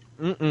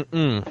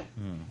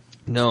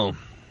 No.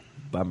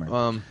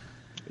 Bummer.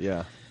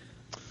 Yeah.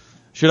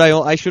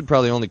 I should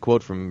probably only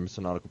quote from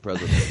synodical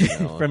presidents.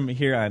 From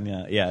here on,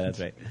 yeah, that's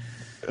right.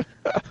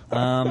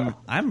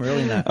 I'm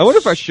really not. I wonder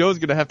if our show's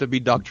going to have to be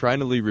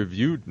doctrinally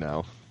reviewed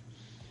now.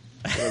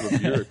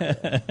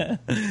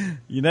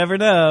 You never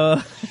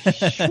know.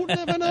 You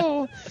never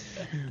know.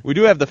 We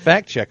do have the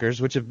fact checkers,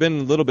 which have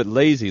been a little bit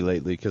lazy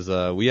lately because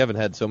we haven't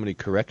had so many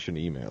correction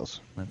emails.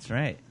 That's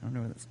right. I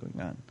wonder what's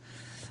going on.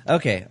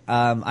 Okay,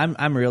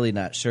 I'm really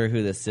not sure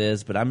who this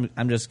is, but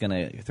I'm just going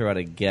to throw out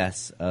a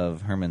guess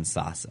of Herman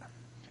Sassa.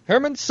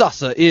 Herman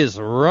Sassa is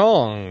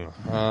wrong.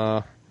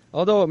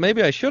 Although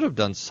maybe I should have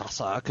done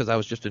Sassa because I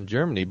was just in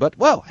Germany. But,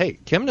 well, hey,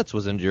 Chemnitz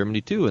was in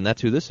Germany too, and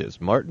that's who this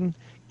is. Martin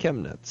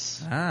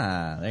Chemnitz.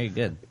 Ah, very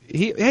good.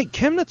 Hey,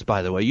 Chemnitz,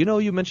 by the way,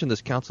 you mentioned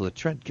this Council of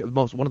Trent.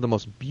 One of the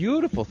most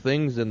beautiful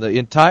things in the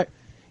entire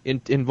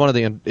in one of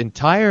the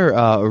entire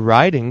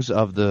writings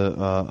of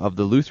the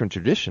Lutheran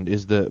tradition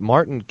is the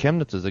Martin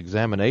Chemnitz's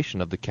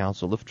examination of the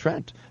Council of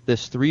Trent.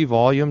 This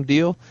 3-volume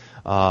deal,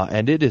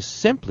 and it is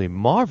simply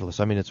marvelous.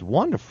 I mean, it's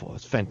wonderful.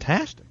 It's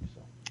fantastic.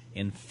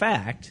 In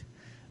fact,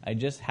 I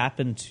just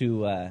happened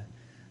to.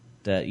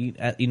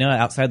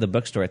 Outside the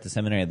bookstore at the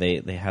seminary,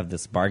 they have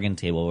this bargain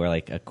table where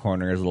like a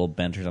corner is a little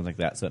bent or something like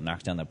that, so it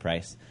knocks down the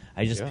price.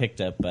 I just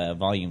picked up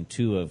volume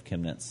 2 of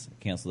Chemnitz,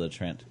 Council of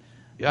Trent.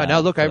 Yeah, now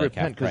look, I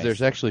repent because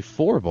there's actually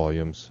 4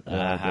 volumes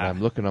that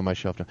I'm looking on my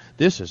shelf now.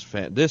 This is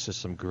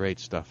some great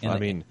stuff.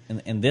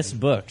 And this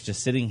book,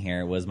 just sitting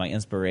here, was my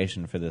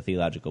inspiration for the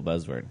theological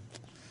buzzword.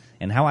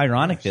 And how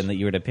ironic then that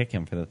you were to pick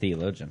him for the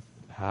theologian.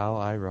 How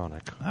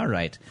ironic. All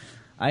right,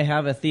 I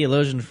have a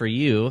theologian for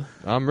you.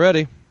 I'm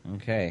ready.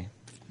 Okay.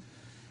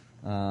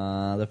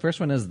 The first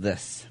one is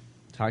this,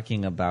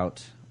 talking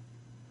about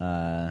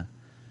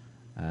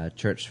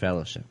church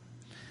fellowship.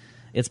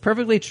 It's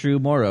perfectly true,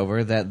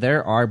 moreover, that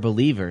there are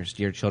believers,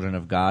 dear children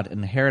of God,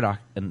 in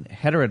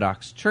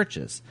heterodox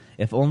churches,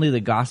 if only the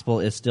gospel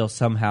is still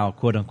somehow,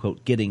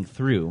 quote-unquote, getting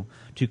through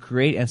to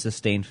create and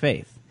sustain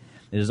faith.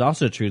 It is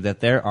also true that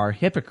there are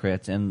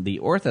hypocrites in the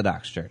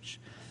Orthodox Church.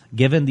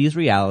 Given these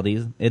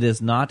realities, it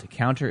is not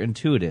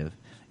counterintuitive,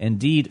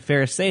 indeed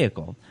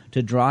pharisaical,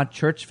 to draw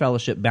church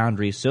fellowship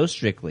boundaries so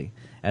strictly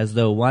as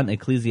though one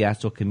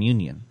ecclesiastical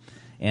communion,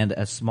 and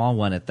a small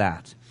one at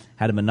that,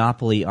 had a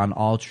monopoly on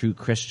all true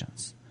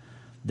Christians.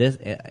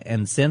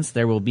 And since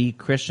there will be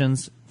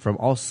Christians from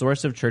all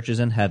sorts of churches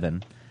in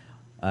heaven,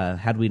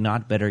 had we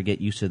not better get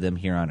used to them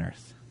here on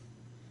earth?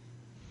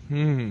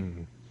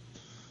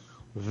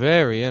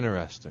 Very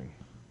interesting.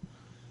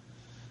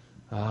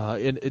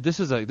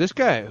 This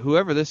guy,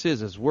 whoever this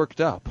is worked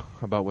up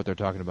about what they're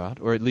talking about,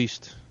 or at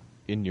least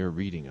in your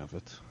reading of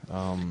it.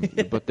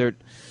 But they're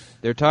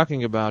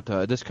talking about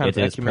this kind of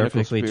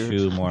ecumenical spirit. It is perfectly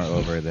true,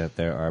 moreover, that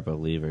there are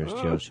believers,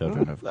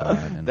 children of God.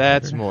 And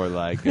that's more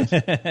like it.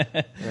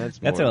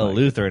 That's how a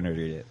Lutheran would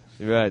read it.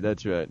 Right,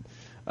 that's right.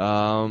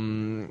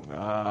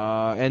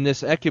 And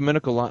this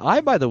ecumenical line,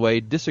 I, by the way,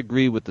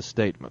 disagree with the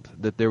statement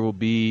that there will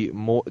be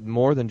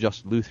more than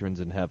just Lutherans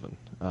in heaven.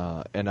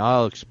 And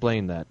I'll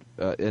explain that.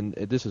 And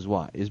this is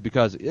why. Is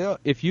because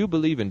if you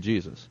believe in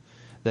Jesus,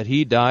 that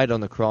he died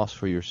on the cross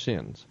for your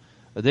sins,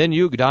 then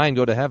you die and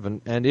go to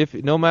heaven, and if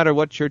no matter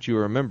what church you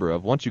are a member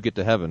of, once you get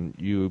to heaven,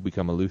 you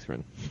become a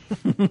Lutheran.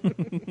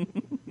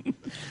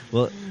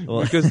 well,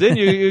 because then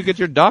you get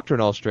your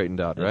doctrine all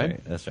straightened out,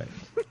 right? That's right.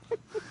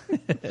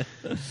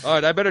 All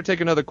right, I better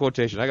take another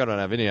quotation. I don't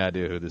have any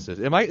idea who this is.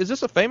 Is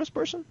this a famous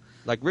person,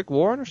 like Rick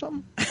Warren or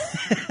something?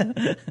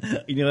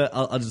 You know what?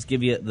 I'll just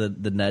give you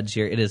the nudge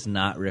here. It is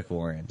not Rick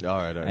Warren. All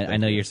right. I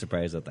know you're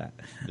surprised at that.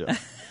 Yeah.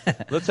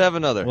 Let's have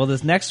another. Well,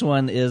 this next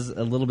one is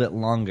a little bit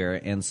longer,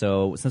 and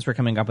so since we're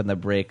coming up on the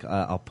break,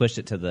 I'll push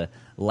it to the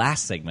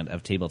last segment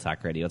of Table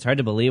Talk Radio. It's hard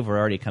to believe we're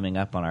already coming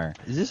up on our,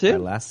 Is this it? our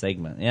last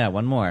segment. Yeah,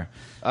 one more.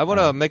 I want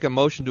to make a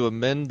motion to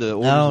amend the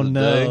orders of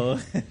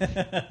the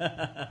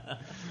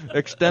day.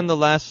 Extend the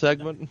last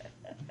segment.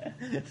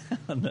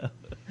 Oh, no.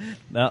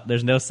 No,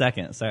 there's no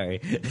second. Sorry.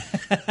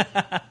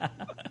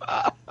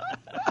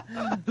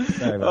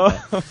 Sorry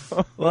about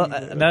that. Well,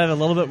 now I have a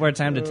little bit more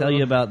time to tell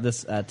you about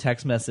this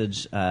text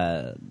message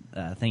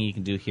thing you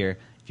can do here.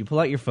 If you pull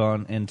out your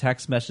phone and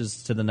text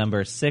message to the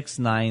number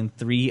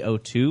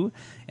 69302,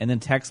 and then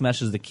text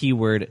message the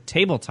keyword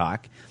Table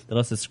Talk,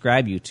 that'll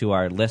subscribe you to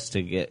our list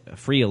to get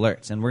free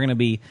alerts. And we're going to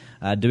be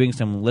doing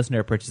some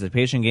listener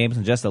participation games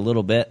in just a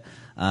little bit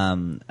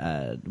through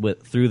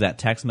that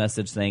text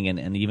message thing,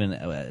 and even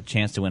a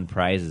chance to win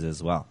prizes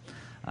as well.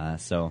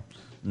 So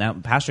now,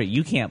 Pastor,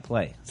 you can't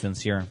play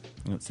since you're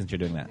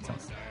doing that. So.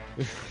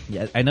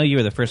 Yeah, I know you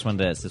were the first one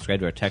to subscribe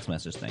to our text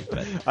message thing,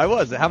 but I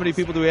was. How many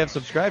people do we have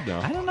subscribed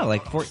now? I don't know,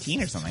 like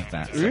 14 or something like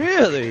that. So.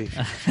 Really?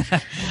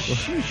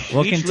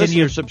 We'll Each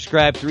continue. listener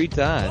subscribe 3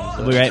 times.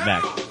 We'll be right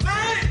back.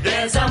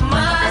 There's a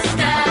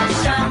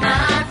mustache on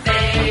my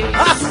face.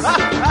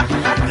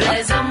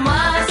 There's a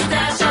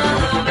mustache all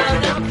over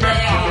the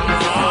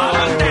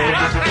place.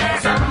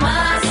 There's a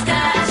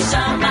mustache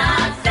on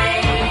my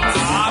face.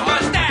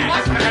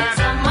 There's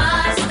a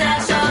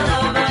mustache all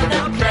over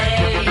the place.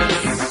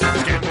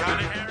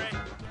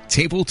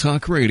 Table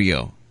Talk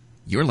Radio.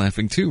 You're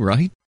laughing too,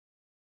 right?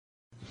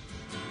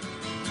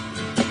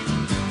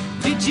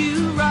 Did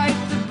you write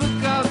the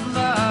book of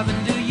love,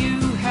 and do you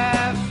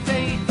have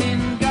faith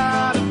in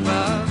God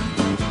above?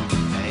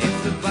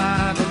 If the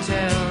Bible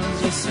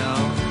tells you so.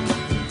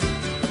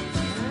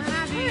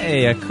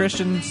 Hey, a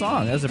Christian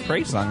song. That's a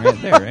praise song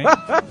right there, right?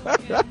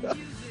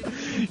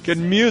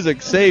 Can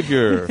music save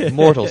your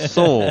mortal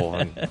soul?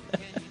 And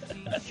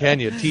can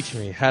you teach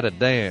me how to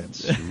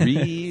dance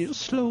real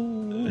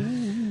slow?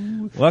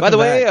 By the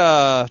way,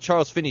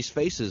 Charles Finney's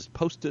face is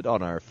posted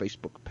on our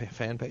Facebook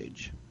fan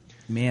page.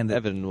 Man,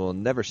 Evan will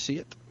never see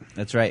it.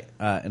 That's right.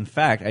 In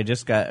fact, I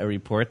just got a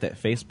report that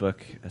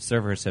Facebook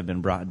servers have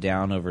been brought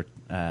down over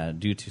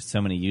due to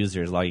so many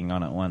users logging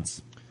on at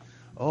once.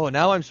 Oh,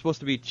 now I'm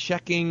supposed to be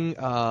checking.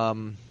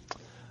 I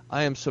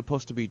am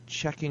supposed to be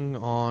checking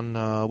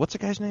on what's the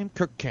guy's name?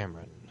 Kirk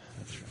Cameron.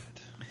 That's right.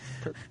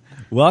 Kirk.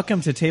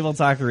 Welcome to Table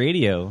Talk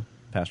Radio,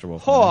 Pastor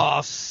Wolf.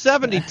 Oh,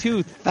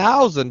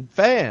 72,000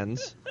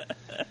 fans.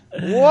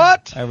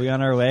 What? Are we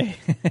on our way?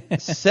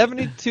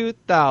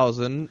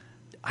 72,000.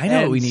 I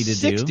know what we need to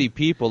 60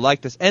 people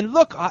like this. And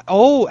look,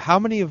 how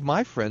many of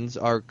my friends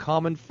are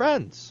common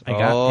friends?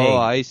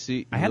 I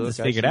see. I have this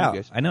figured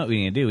out. I know what we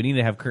need to do. We need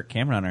to have Kirk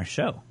Cameron on our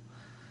show.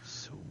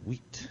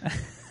 Sweet.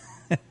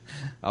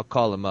 I'll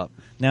call him up.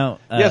 Now,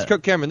 yes,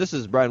 Kirk Cameron, this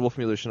is Brian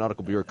Wolfmueller,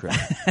 Nautical Bureaucrat.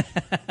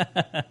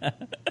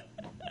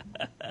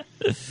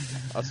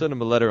 I'll send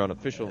him a letter on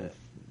official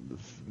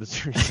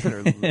Missouri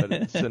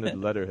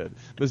Synod letterhead.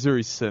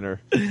 Missouri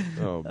Sinner.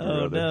 Oh,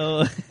 brother.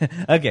 No.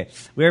 Okay,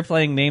 we're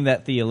playing Name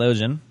That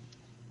Theologian.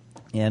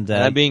 And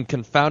I'm being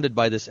confounded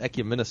by this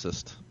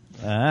ecumenicist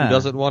who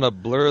doesn't want to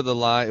blur the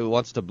line, who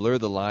wants to blur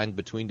the line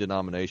between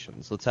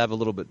denominations. Let's have a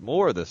little bit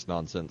more of this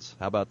nonsense.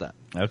 How about that?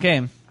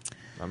 Okay.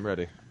 I'm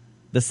ready.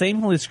 The same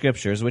Holy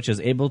Scriptures, which is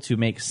able to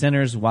make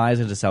sinners wise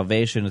unto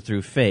salvation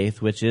through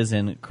faith, which is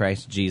in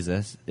Christ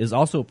Jesus, is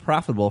also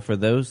profitable for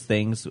those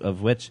things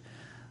of which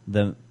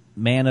the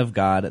man of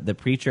God, the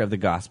preacher of the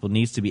gospel,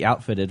 needs to be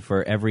outfitted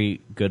for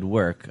every good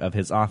work of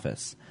his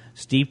office.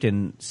 Steeped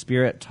in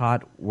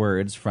Spirit-taught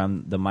words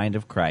from the mind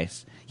of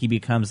Christ, he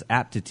becomes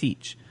apt to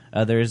teach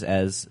others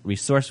as a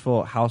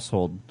resourceful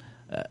householder,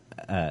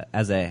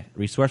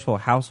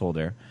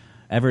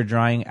 ever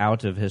drawing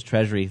out of his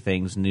treasury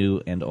things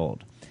new and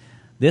old.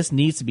 This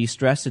needs to be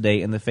stressed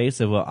today in the face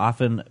of what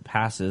often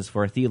passes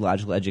for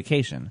theological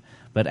education,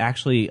 but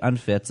actually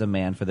unfits a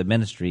man for the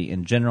ministry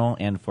in general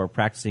and for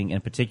practicing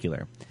in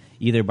particular,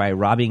 either by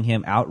robbing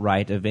him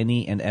outright of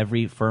any and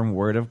every firm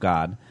word of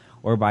God,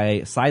 or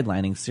by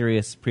sidelining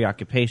serious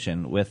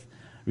preoccupation with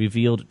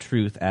revealed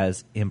truth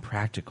as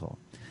impractical.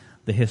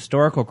 The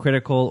historical,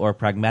 critical, or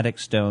pragmatic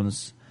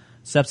stones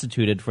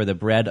substituted for the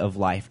bread of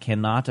life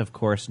cannot, of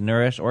course,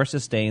 nourish or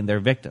sustain their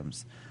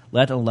victims,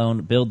 let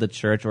alone build the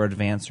church or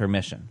advance her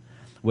mission.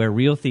 Where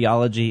real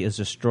theology is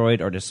destroyed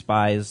or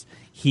despised,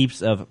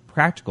 heaps of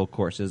practical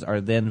courses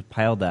are then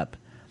piled up,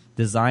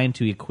 designed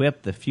to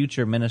equip the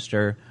future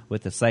minister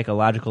with the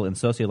psychological and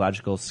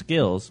sociological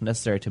skills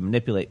necessary to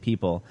manipulate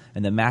people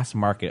in the mass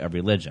market of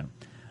religion.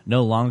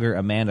 No longer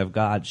a man of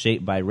God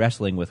shaped by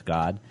wrestling with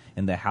God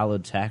in the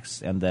hallowed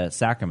texts and the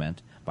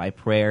sacrament, by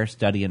prayer,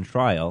 study, and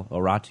trial,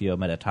 oratio,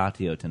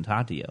 meditatio,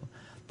 tentatio.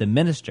 The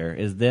minister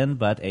is then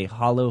but a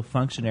hollow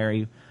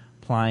functionary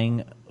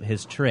plying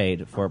his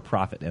trade for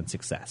profit and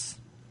success.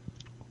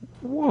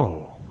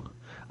 Whoa.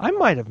 I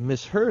might have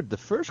misheard the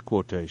first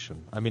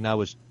quotation. I mean, I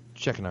was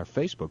checking our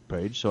Facebook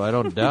page, so I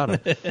don't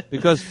doubt it.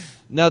 Because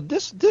now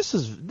this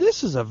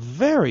is a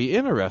very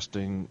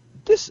interesting.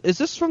 Is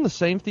this from the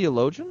same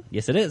theologian?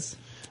 Yes, it is.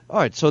 All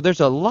right, so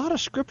there's a lot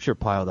of scripture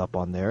piled up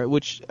on there,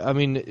 which, I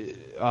mean,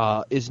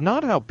 is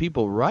not how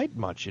people write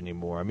much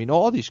anymore. I mean,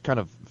 all these kind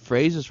of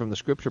phrases from the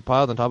scripture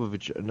piled on top of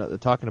each,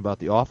 talking about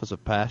the office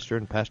of pastor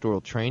and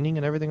pastoral training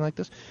and everything like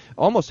this,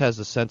 almost has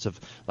the sense of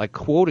like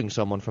quoting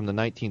someone from the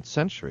 19th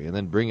century and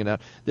then bringing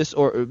out this,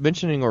 or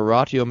mentioning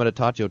oratio,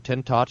 meditatio,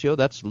 tentatio.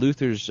 That's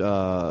Luther's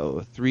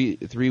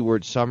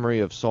three-word summary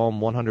of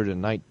Psalm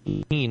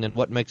 119 and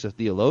what makes a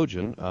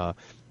theologian: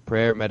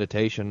 prayer,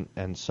 meditation,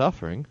 and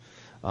suffering.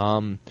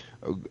 And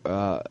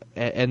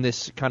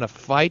this kind of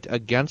fight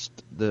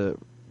against the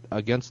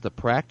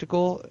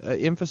practical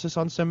emphasis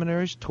on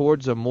seminaries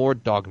towards a more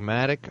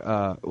dogmatic,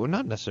 well,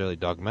 not necessarily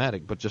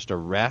dogmatic, but just a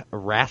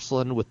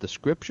wrestling with the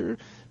scripture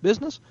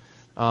business.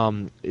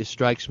 It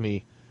strikes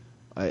me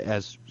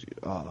as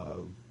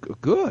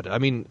good. I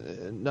mean,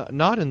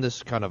 not in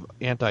this kind of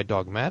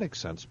anti-dogmatic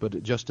sense,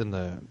 but just in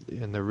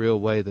the real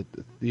way that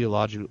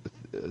theological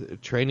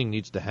training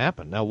needs to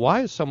happen. Now,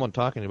 why is someone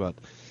talking about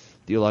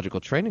theological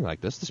training like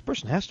this? This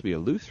person has to be a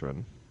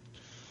Lutheran.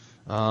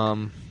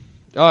 All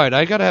right,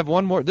 I got to have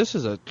one more. This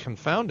is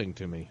confounding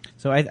to me.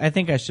 So I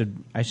think I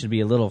should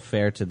be a little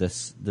fair to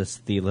this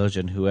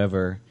theologian,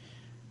 whoever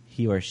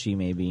he or she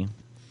may be.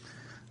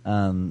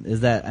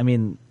 Is that, I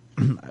mean,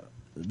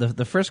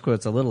 the first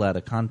quote's a little out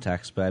of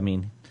context, but I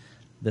mean,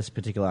 this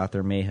particular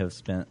author may have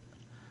spent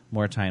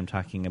more time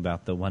talking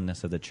about the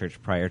oneness of the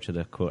church prior to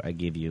the quote I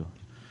gave you.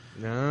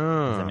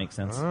 Does that make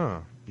sense?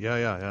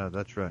 Yeah,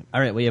 that's right. All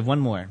right, we have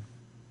one more.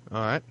 All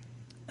right.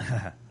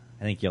 I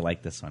think you'll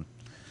like this one.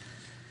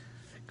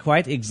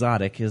 Quite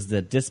exotic is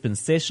the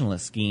dispensationalist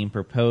scheme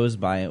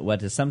proposed by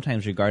what is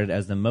sometimes regarded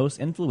as the most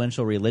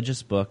influential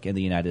religious book in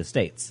the United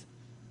States,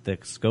 the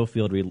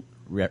Scofield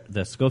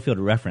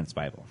Reference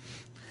Bible.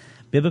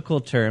 Biblical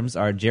terms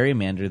are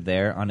gerrymandered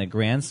there on a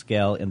grand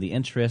scale in the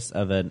interests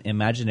of an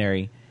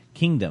imaginary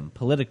kingdom,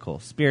 political,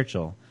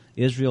 spiritual,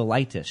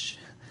 Israelitish,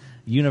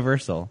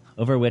 universal,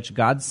 over which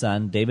God's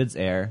Son, David's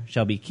heir,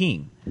 shall be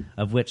king,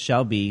 of which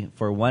shall be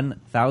for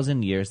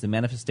 1,000 years the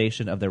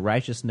manifestation of the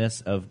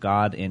righteousness of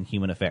God in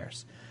human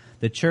affairs.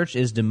 The church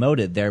is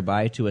demoted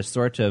thereby to a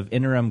sort of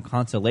interim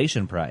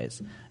consolation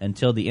prize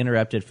until the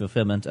interrupted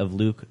fulfillment of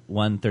Luke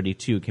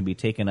 1:32 can be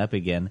taken up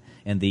again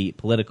in the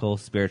political,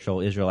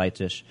 spiritual,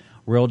 Israelitish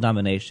world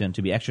domination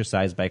to be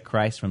exercised by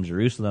Christ from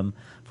Jerusalem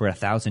for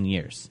 1,000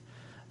 years.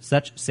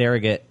 Such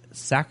surrogate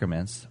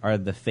sacraments are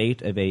the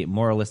fate of a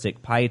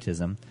moralistic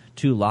pietism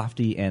too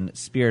lofty and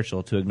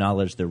spiritual to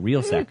acknowledge the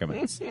real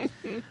sacraments.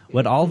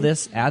 What all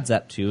this adds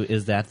up to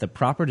is that the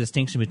proper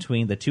distinction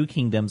between the two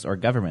kingdoms or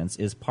governments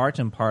is part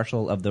and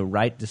parcel of the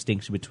right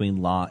distinction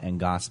between law and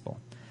gospel.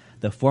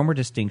 The former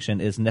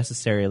distinction is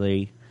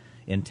necessarily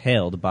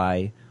entailed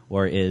by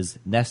or is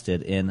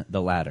nested in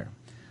the latter.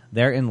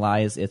 Therein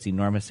lies its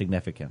enormous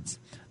significance.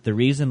 The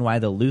reason why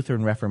the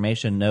Lutheran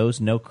Reformation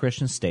knows no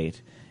Christian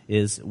state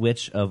is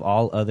which of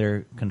all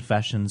other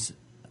confessions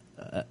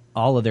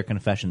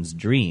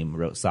dream,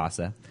 wrote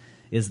Sasa,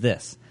 is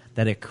this,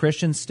 that a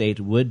Christian state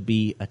would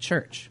be a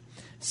church.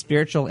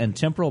 Spiritual and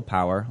temporal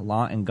power,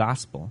 law and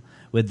gospel,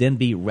 would then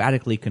be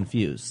radically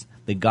confused.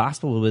 The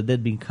gospel would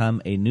then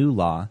become a new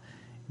law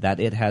that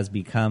it has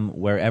become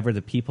wherever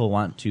the people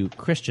want to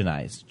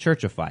Christianize,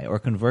 churchify, or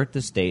convert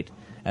the state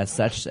as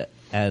such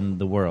and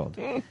the world.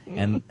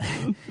 And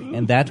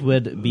that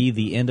would be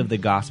the end of the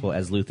gospel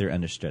as Luther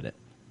understood it.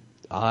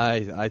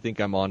 I think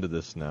I'm onto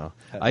this now.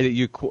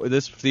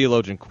 This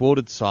theologian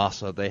quoted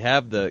Sasa. They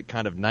have the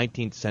kind of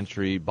 19th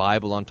century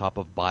Bible on top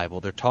of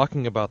Bible. They're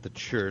talking about the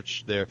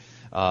church. They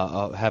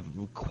have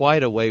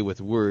quite a way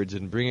with words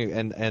and bringing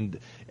and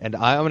I'm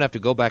gonna have to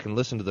go back and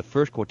listen to the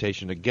first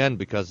quotation again,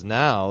 because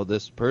now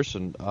this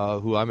person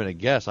who I'm gonna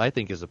guess I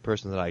think is a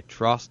person that I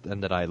trust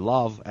and that I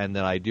love and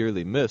that I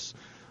dearly miss,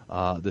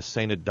 the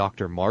sainted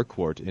Dr.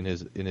 Marquardt in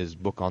his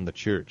book on the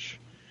church.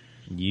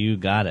 You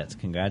got it.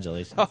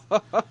 Congratulations.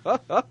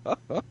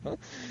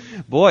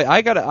 Boy,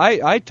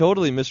 I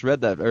totally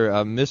misread that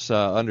or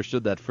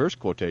misunderstood that first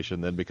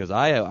quotation then, because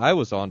I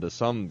was on to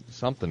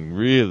something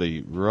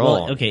really wrong.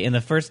 Well, okay, in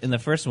the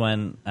first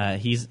one,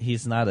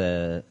 he's not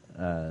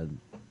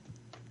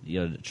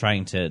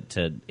trying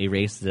to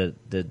erase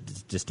the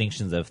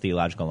distinctions of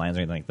theological lines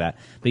or anything like that,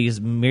 but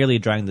he's merely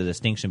drawing the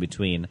distinction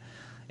between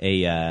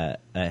a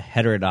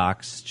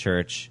heterodox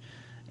church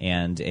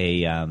and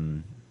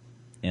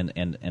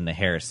and the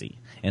heresy.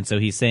 And so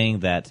he's saying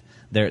that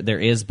there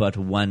is but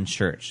one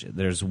church.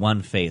 There's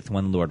one faith,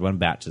 one Lord, one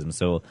baptism.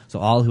 So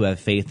all who have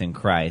faith in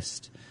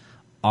Christ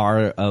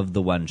are of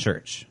the one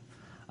church.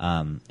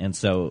 But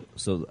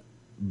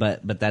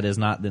that is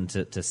not then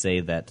to say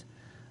that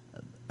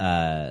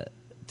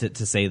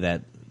to say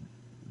that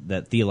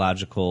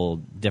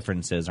theological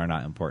differences are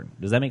not important.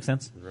 Does that make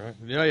sense? Right.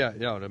 Yeah.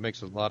 That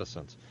makes a lot of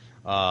sense.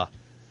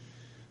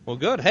 Well,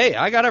 good. Hey,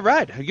 I got it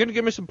right. Are you going to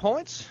give me some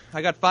points?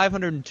 I got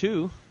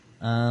 502.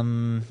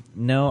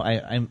 No,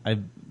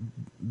 I'm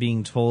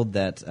being told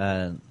that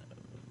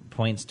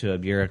points to a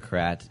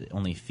bureaucrat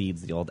only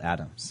feeds the old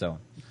Adam. So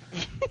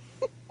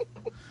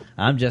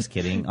I'm just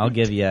kidding. I'll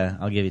give you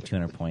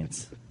 200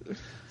 points.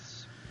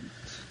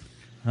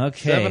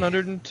 Okay.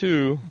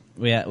 702.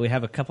 We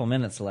have a couple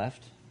minutes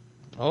left.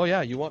 Oh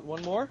yeah, you want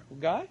one more,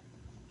 guy?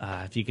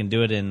 If you can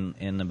do it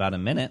in about a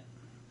minute.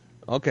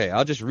 Okay,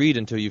 I'll just read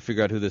until you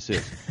figure out who this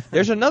is.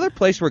 There's another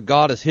place where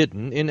God is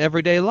hidden in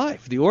everyday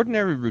life. The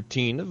ordinary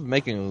routine of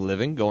making a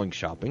living, going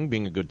shopping,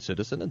 being a good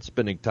citizen, and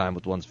spending time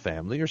with one's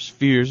family are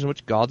spheres in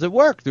which God's at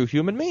work through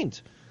human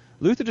means.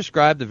 Luther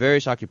described the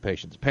various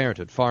occupations,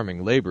 parenthood,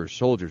 farming, laborers,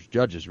 soldiers,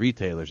 judges,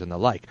 retailers, and the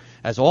like,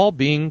 as all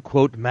being,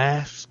 quote,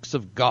 masks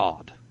of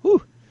God.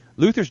 Whew.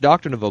 Luther's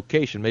doctrine of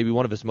vocation may be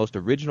one of his most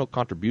original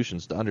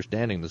contributions to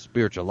understanding the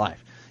spiritual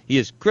life. He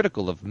is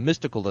critical of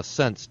mystical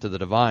ascents to the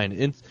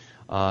divine,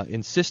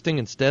 insisting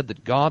instead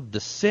that God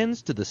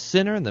descends to the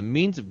sinner in the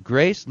means of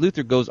grace.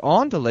 Luther goes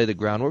on to lay the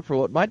groundwork for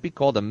what might be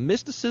called a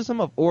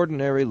mysticism of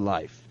ordinary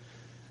life.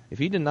 If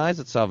he denies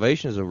that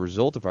salvation is a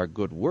result of our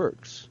good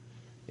works,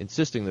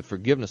 insisting that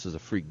forgiveness is a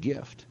free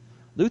gift,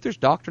 Luther's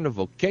doctrine of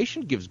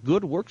vocation gives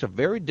good works a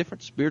very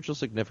different spiritual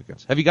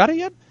significance. Have you got it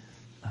yet?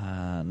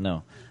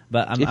 No,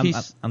 but I'm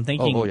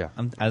thinking. Oh, yeah.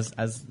 I'm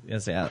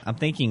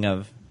thinking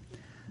of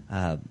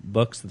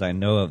books that I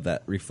know of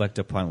that reflect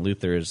upon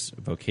Luther's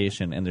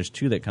vocation, and there's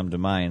two that come to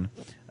mind.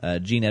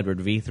 Gene Edward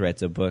Veith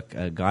writes a book,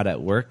 God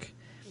at Work,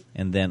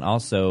 and then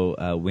also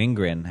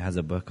Wingren has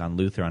a book on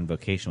Luther on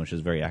vocation, which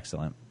is very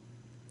excellent.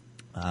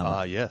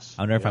 Yes.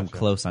 I wonder if I'm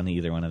close on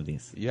either one of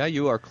these. Yeah,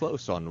 you are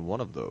close on one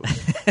of those.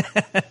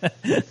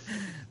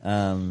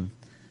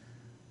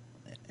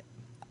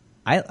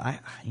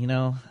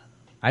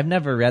 I've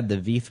never read the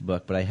Veith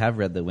book, but I have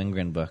read the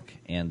Wingren book,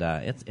 and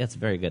it's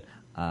very good.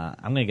 I'm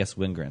going to guess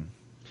Wingren.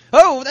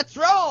 Oh, that's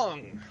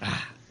wrong!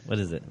 What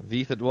is it?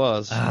 Veith it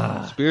was.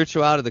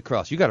 Spirituality of the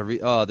Cross. You got to read.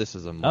 Oh, this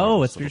is a.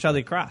 It's Spirituality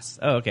of the Cross.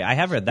 Oh, okay. I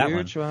have read that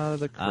one. Spirituality of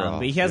the Cross.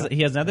 But he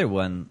has another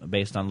one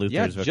based on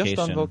Luther's vocation. Just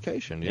on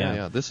vocation.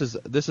 Yeah. This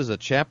is a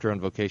chapter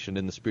on vocation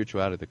in the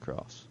Spirituality of the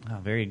Cross. Oh,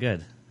 very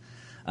good.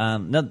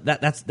 No,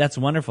 that's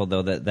wonderful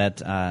though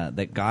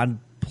that God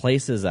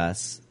places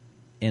us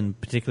in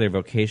particular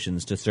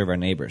vocations to serve our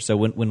neighbor. So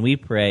when we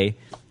pray,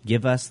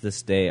 give us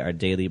this day our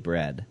daily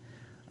bread,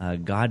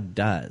 God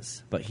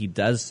does, but He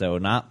does so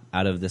not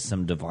out of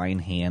some divine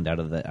hand out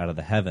of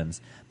the heavens,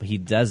 but He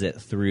does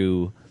it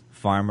through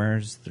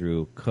farmers,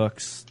 through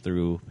cooks,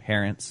 through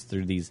parents,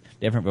 through these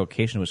different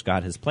vocations which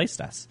God has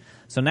placed us.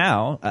 So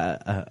now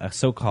a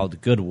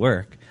so-called good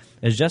work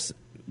is just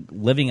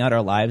living out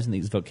our lives in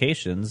these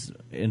vocations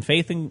in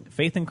faith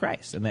in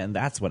Christ, and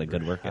that's what a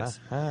good work is.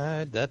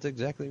 That's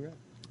exactly right.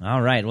 All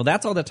right. Well,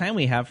 that's all the time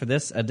we have for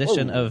this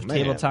edition of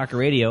Table Talk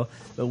Radio.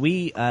 But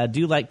we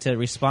do like to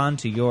respond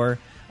to your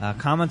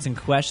comments and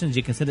questions.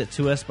 You can send it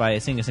to us by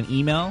sending us an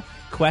email,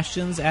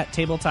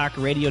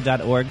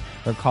 questions@tabletalkradio.org,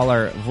 or call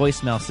our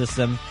voicemail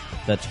system.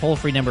 The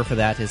toll-free number for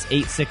that is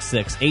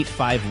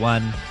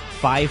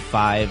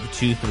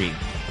 866-851-5523.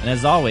 And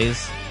as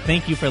always,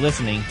 thank you for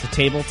listening to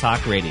Table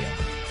Talk Radio,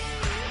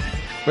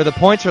 where the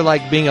points are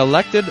like being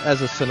elected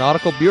as a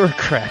synodical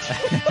bureaucrat.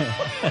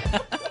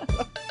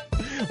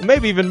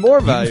 Maybe even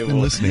more valuable. You've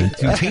been listening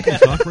to Table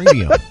Talk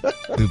Radio.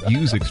 The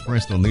views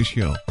expressed on this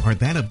show are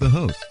that of the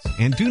hosts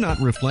and do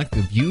not reflect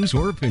the views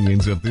or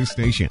opinions of this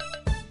station.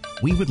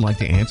 We would like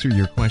to answer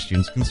your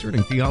questions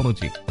concerning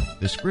theology,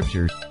 the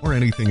scriptures, or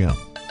anything else.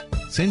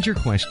 Send your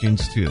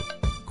questions to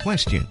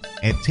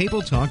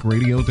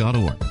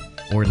question@tabletalkradio.org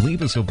or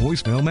leave us a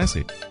voicemail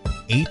message,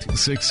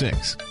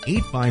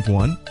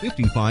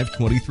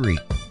 866-851-5523.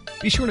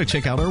 Be sure to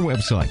check out our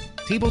website,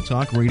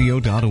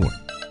 tabletalkradio.org.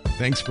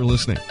 Thanks for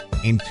listening,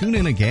 and tune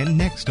in again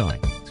next time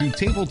to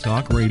Table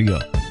Talk Radio.